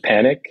there's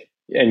panic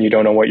and you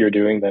don't know what you're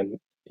doing, then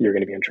you're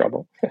going to be in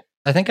trouble.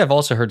 I think I've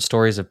also heard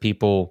stories of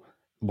people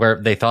where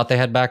they thought they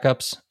had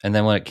backups, and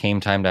then when it came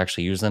time to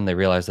actually use them, they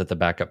realized that the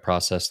backup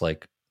process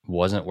like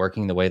wasn't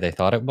working the way they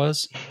thought it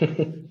was.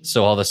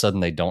 So all of a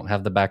sudden they don't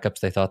have the backups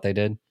they thought they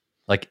did.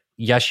 Like,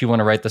 yes, you want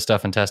to write the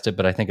stuff and test it,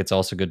 but I think it's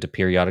also good to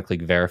periodically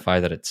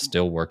verify that it's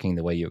still working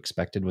the way you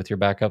expected with your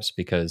backups,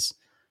 because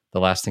the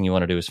last thing you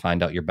want to do is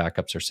find out your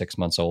backups are 6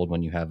 months old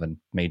when you have a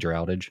major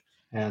outage.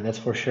 Yeah, that's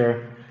for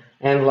sure.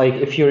 And like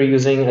if you're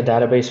using a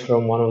database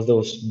from one of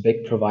those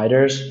big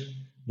providers,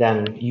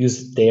 then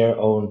use their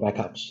own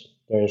backups.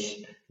 There's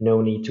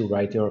no need to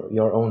write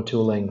your own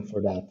tooling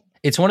for that.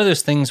 It's one of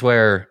those things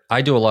where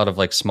I do a lot of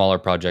like smaller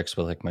projects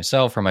with like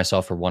myself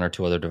or one or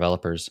two other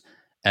developers.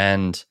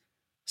 And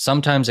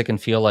sometimes it can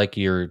feel like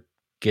you're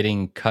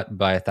getting cut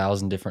by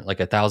 1,000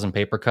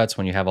 paper cuts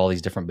when you have all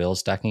these different bills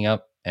stacking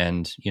up.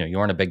 And, you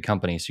aren't a big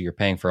company, so you're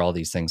paying for all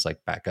these things like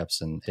backups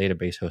and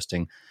database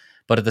hosting.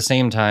 But at the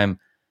same time,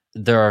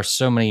 there are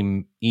so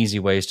many easy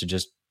ways to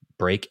just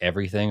break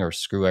everything or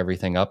screw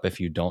everything up if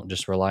you don't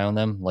just rely on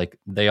them. Like,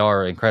 they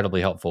are incredibly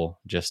helpful.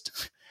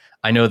 Just,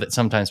 I know that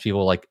sometimes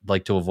people like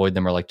to avoid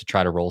them or like to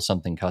try to roll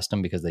something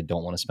custom because they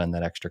don't want to spend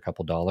that extra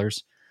couple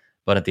dollars.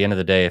 But at the end of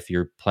the day, if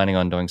you're planning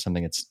on doing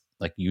something that's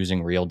like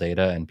using real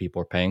data and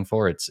people are paying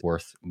for, it's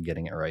worth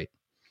getting it right.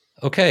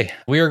 Okay,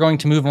 we are going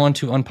to move on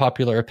to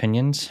unpopular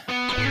opinions. I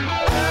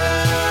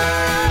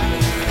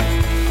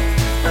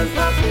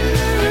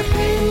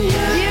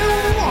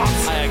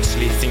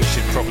actually think you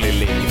should probably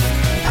leave.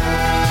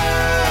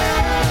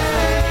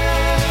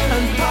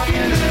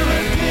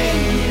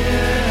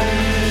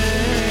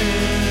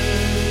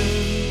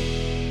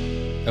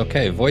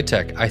 Okay,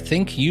 Vojtech, I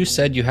think you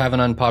said you have an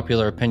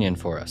unpopular opinion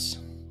for us.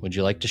 Would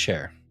you like to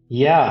share?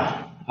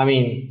 Yeah, I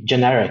mean,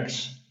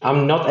 generics.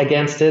 I'm not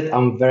against it.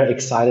 I'm very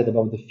excited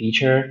about the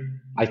feature.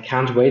 I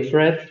can't wait for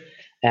it,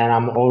 and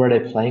I'm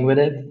already playing with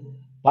it.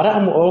 But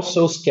I'm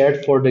also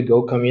scared for the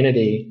Go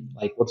community,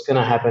 like what's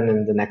going to happen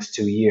in the next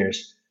 2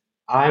 years.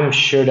 I'm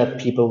sure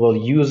that people will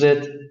use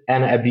it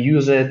and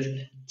abuse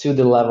it to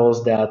the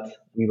levels that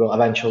we will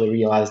eventually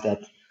realize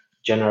that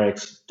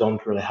generics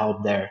don't really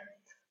help there.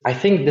 I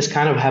think this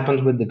kind of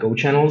happened with the Go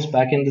channels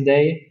back in the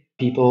day.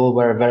 People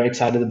were very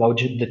excited about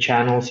the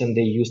channels and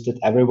they used it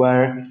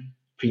everywhere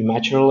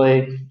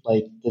prematurely,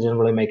 like didn't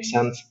really make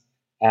sense.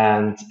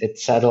 And it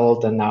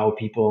settled, and now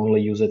people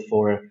only use it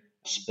for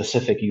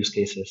specific use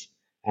cases.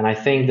 And I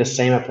think the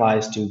same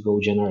applies to Go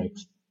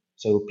generics.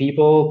 So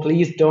people,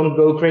 please don't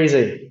go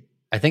crazy.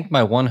 I think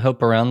my one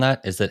hope around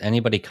that is that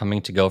anybody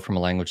coming to Go from a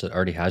language that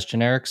already has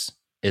generics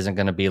isn't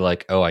going to be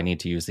like, oh, I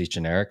need to use these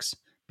generics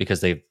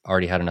because they've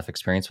already had enough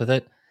experience with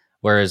it.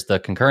 Whereas the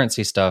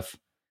concurrency stuff,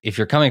 if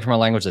you're coming from a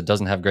language that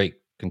doesn't have great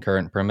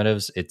concurrent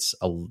primitives, it's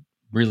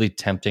really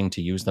tempting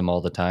to use them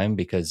all the time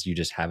because you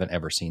just haven't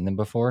ever seen them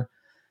before.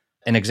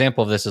 An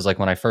example of this is like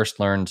when I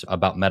first learned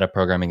about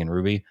metaprogramming in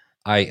Ruby,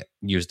 I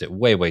used it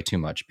way, way too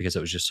much because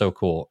it was just so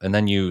cool. And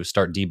then you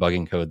start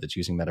debugging code that's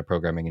using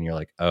metaprogramming and you're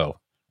like, oh,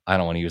 I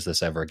don't want to use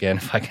this ever again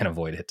if I can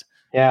avoid it.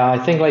 Yeah, I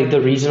think like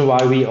the reason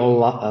why we all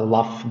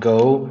love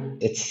Go,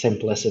 it's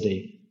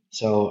simplicity.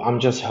 So I'm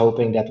just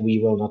hoping that we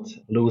will not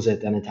lose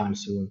it anytime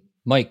soon.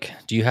 Mike,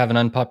 do you have an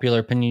unpopular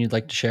opinion you'd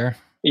like to share?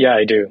 Yeah,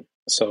 I do.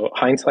 So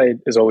hindsight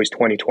is always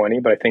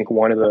 2020, but I think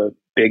one of the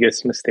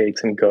biggest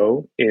mistakes in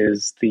Go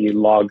is the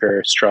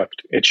logger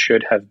struct. It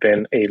should have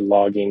been a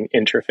logging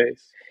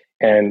interface.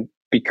 And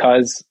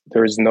because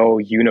there's no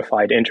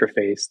unified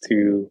interface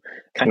to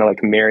kind of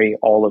like marry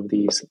all of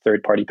these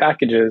third-party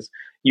packages,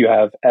 you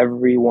have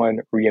everyone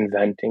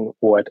reinventing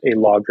what a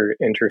logger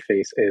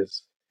interface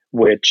is,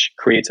 which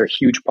creates a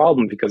huge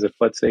problem because if,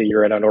 let's say,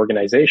 you're at an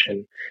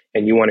organization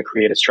and you want to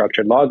create a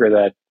structured logger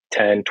that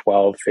 10,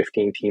 12,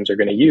 15 teams are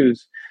going to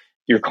use,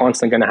 you're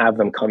constantly going to have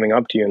them coming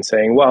up to you and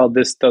saying, well,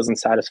 this doesn't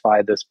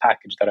satisfy this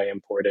package that I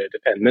imported,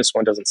 and this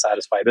one doesn't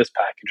satisfy this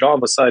package. All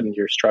of a sudden,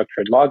 your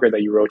structured logger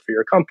that you wrote for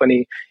your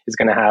company is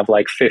going to have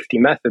like 50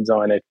 methods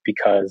on it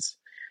because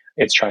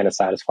it's trying to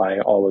satisfy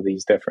all of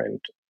these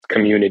different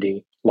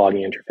community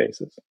logging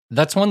interfaces.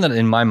 That's one that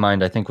in my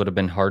mind, I think would have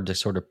been hard to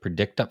sort of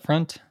predict up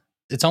front.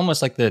 It's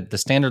almost like the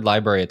standard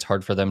library, it's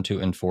hard for them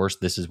to enforce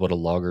this is what a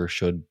logger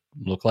should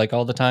look like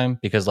all the time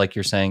because like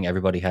you're saying,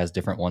 everybody has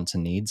different wants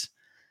and needs.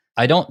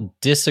 I don't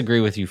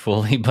disagree with you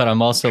fully, but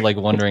I'm also like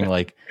wondering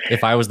like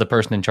if I was the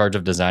person in charge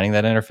of designing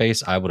that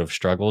interface, I would have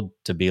struggled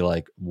to be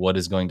like, what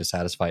is going to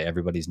satisfy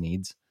everybody's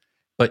needs?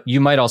 But you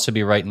might also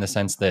be right in the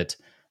sense that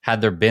had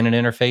there been an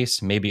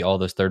interface, maybe all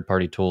those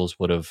third-party tools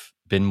would have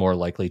been more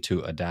likely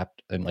to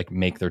adapt and like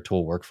make their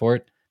tool work for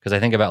it. Because I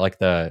think about like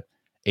the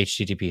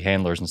HTTP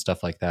handlers and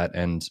stuff like that,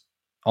 and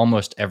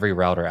almost every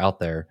router out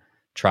there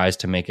tries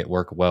to make it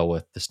work well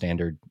with the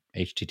standard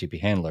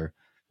HTTP handler.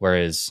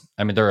 Whereas,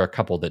 I mean, there are a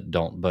couple that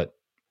don't, but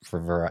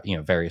for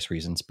various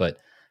reasons. But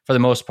for the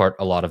most part,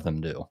 a lot of them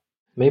do.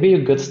 Maybe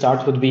a good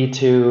start would be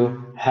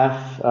to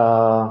have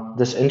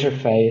this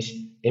interface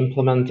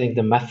implementing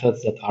the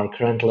methods that are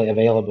currently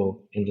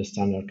available in the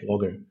standard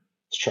logger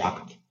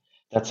struct.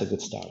 That's a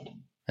good start.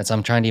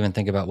 I'm trying to even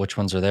think about which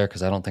ones are there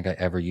because I don't think I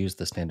ever used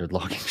the standard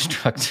logging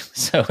struct.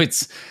 So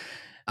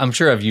I'm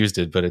sure I've used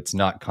it, but it's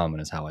not common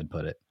is how I'd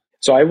put it.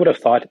 So I would have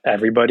thought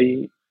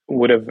everybody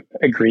would have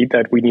agreed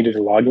that we needed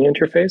a logging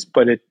interface,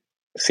 but it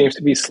seems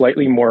to be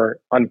slightly more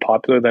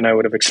unpopular than I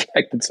would have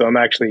expected. So I'm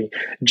actually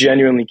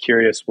genuinely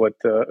curious what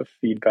the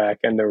feedback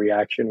and the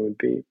reaction would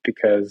be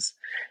because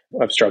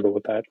I've struggled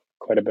with that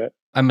quite a bit.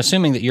 I'm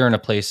assuming that you're in a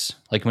place,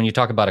 like when you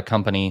talk about a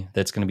company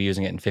that's going to be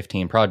using it in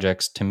 15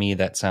 projects, to me,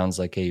 that sounds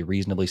like a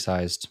reasonably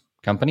sized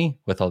company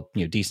with a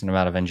decent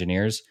amount of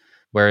engineers.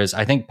 Whereas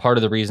I think part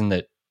of the reason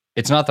that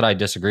it's not that I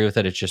disagree with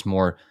it, it's just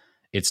more,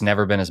 it's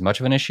never been as much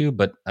of an issue.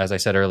 But as I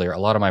said earlier, a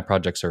lot of my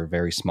projects are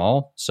very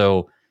small.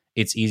 So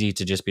it's easy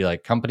to just be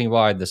like company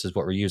wide, this is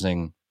what we're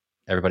using.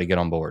 Everybody get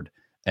on board.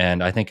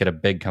 And I think at a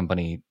big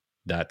company,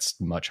 that's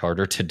much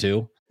harder to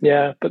do.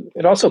 Yeah, but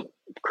it also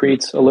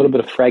creates a little bit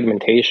of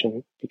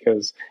fragmentation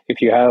because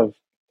if you have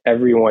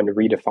everyone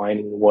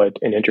redefining what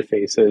an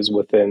interface is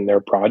within their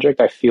project,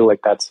 I feel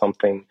like that's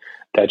something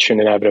that should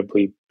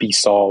inevitably be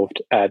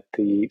solved at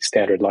the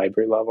standard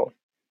library level.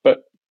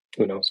 But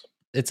who knows?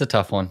 It's a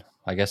tough one.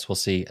 I guess we'll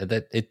see.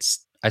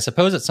 I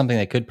suppose it's something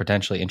they could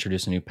potentially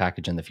introduce a new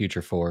package in the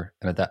future for.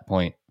 And at that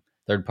point,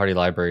 third-party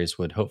libraries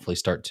would hopefully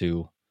start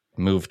to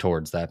move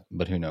towards that,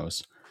 but who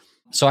knows?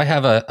 So I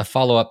have a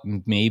follow-up,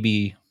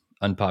 maybe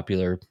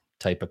unpopular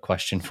type of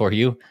question for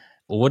you.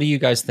 What do you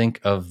guys think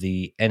of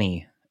the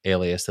any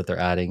alias that they're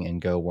adding in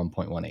Go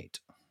 1.18?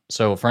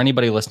 So for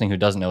anybody listening who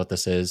doesn't know what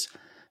this is,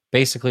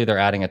 basically they're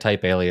adding a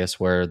type alias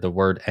where the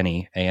word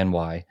any,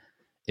 A-N-Y,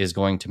 is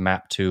going to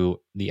map to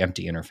the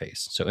empty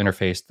interface. So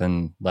interface,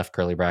 then left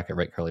curly bracket,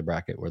 right curly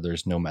bracket, where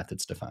there's no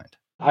methods defined.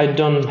 I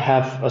don't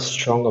have a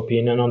strong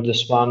opinion on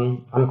this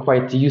one. I'm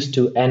quite used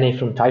to any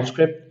from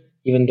TypeScript,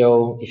 even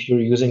though if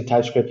you're using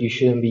TypeScript, you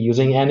shouldn't be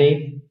using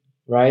any,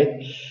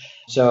 right?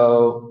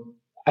 So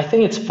I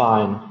think it's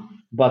fine.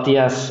 But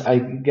yes, I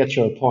get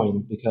your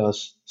point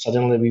because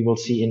suddenly we will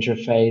see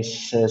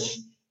interfaces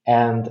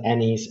and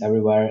any's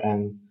everywhere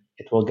and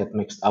it will get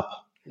mixed up.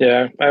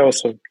 Yeah, I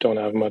also don't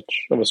have much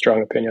of a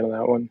strong opinion on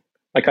that one.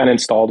 I kind of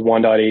installed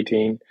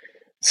 1.18,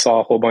 saw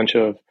a whole bunch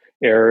of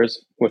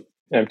errors with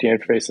empty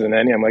interfaces in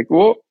any. I'm like,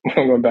 whoa,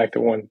 I'm going back to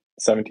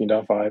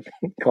 1.17.5.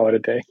 Call it a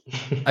day.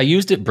 I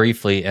used it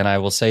briefly, and I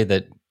will say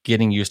that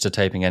getting used to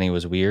typing any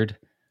was weird.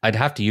 I'd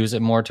have to use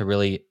it more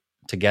to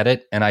get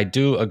it. And I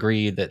do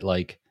agree that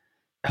like,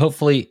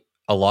 hopefully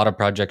a lot of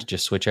projects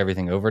just switch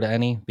everything over to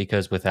any,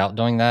 because without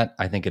doing that,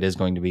 I think it is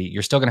going to be,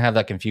 you're still going to have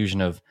that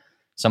confusion of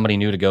somebody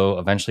new to Go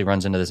eventually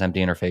runs into this empty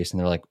interface and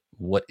they're like,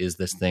 what is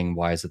this thing?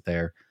 Why is it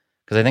there?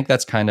 Because I think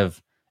that's kind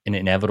of an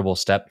inevitable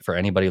step for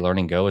anybody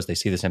learning Go is they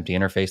see this empty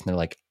interface and they're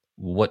like,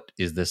 what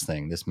is this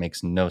thing? This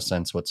makes no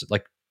sense. What's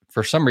like,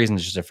 for some reason,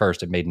 just at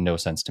first, it made no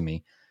sense to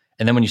me.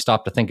 And then when you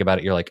stop to think about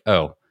it, you're like,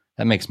 oh,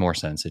 that makes more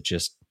sense. It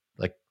just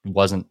like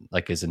wasn't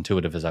like as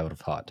intuitive as I would have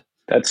thought.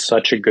 That's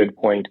such a good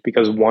point,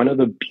 because one of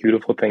the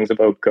beautiful things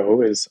about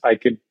Go is I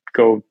could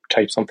go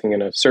type something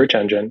in a search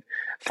engine,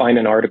 find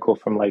an article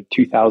from like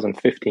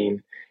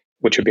 2015,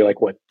 which would be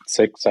like, what,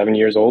 6-7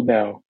 years old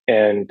now.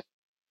 And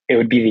it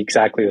would be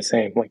exactly the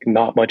same. Like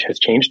not much has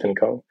changed in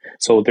Go.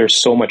 So there's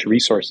so much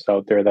resources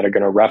out there that are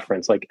going to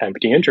reference like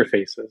empty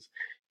interfaces.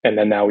 And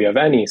then now we have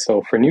any.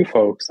 So for new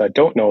folks that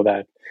don't know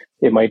that,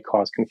 it might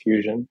cause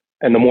confusion.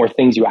 And the more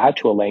things you add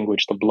to a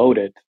language to bloat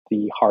it,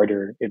 the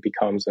harder it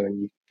becomes. And then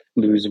you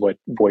lose what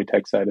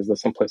Vojtech said is the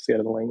simplicity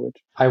of the language.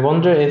 I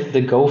wonder if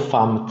the Go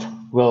font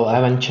will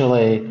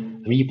eventually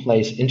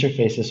replace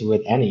interfaces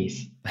with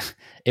any's.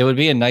 It would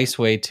be a nice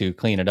way to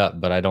clean it up,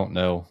 but I don't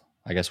know.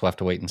 I guess we'll have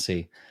to wait and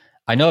see.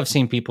 I know I've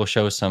seen people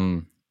show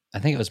some, I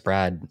think it was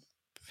Brad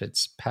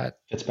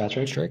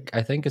Fitzpatrick,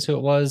 I think is who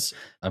it was.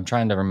 I'm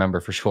trying to remember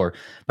for sure.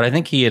 But I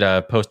think he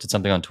had posted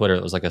something on Twitter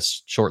that was like a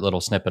short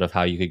little snippet of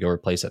how you could go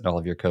replace it in all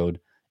of your code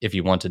if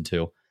you wanted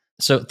to.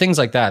 So things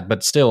like that.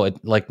 But still,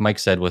 like Mike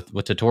said, with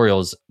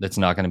tutorials, it's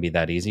not going to be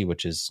that easy,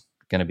 which is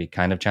going to be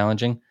kind of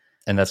challenging.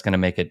 And that's going to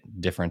make it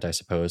different, I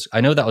suppose.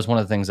 I know that was one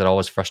of the things that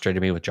always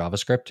frustrated me with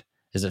JavaScript,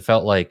 is it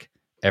felt like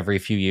every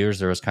few years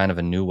there was kind of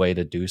a new way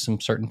to do some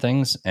certain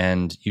things,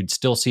 and you'd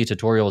still see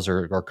tutorials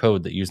or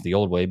code that use the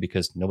old way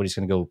because nobody's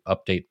going to go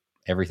update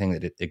everything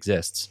that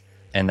exists,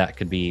 and that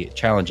could be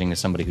challenging as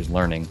somebody who's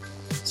learning.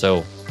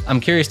 So I'm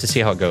curious to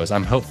see how it goes.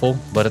 I'm hopeful,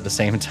 but at the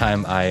same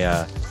time,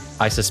 I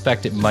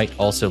suspect it might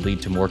also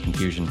lead to more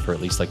confusion for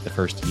at least like the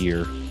first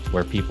year,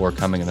 where people are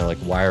coming and they're like,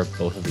 why are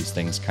both of these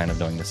things kind of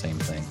doing the same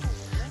thing?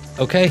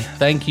 Okay,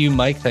 thank you,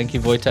 Mike. Thank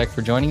you, Vojtech,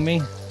 for joining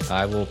me.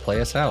 I will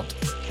play us out.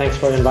 Thanks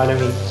for inviting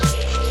me.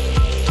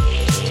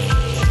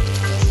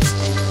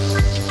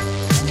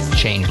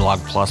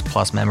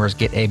 Changelog++ members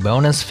get a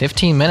bonus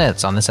 15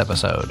 minutes on this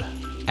episode.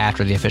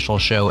 After the official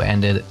show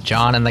ended,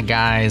 John and the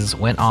guys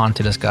went on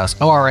to discuss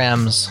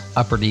ORMs,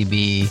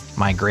 UpperDB,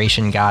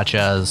 migration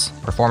gotchas,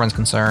 performance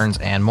concerns,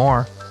 and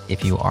more.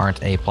 If you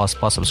aren't a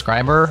 ++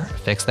 subscriber,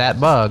 fix that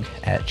bug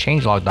at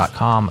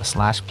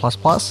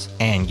changelog.com/++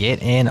 and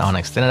get in on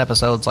extended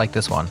episodes like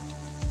this one.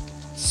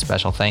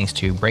 Special thanks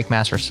to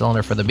Breakmaster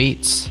Cylinder for the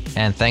beats,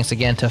 and thanks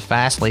again to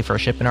Fastly for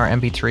shipping our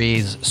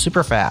MP3s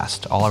super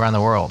fast all around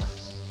the world.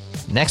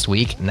 Next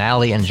week,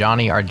 Natalie and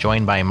Johnny are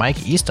joined by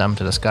Mike Eastham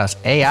to discuss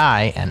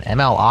AI and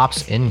ML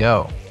ops in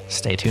Go.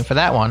 Stay tuned for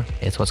that one.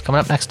 It's what's coming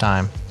up next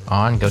time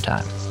on Go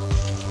Time.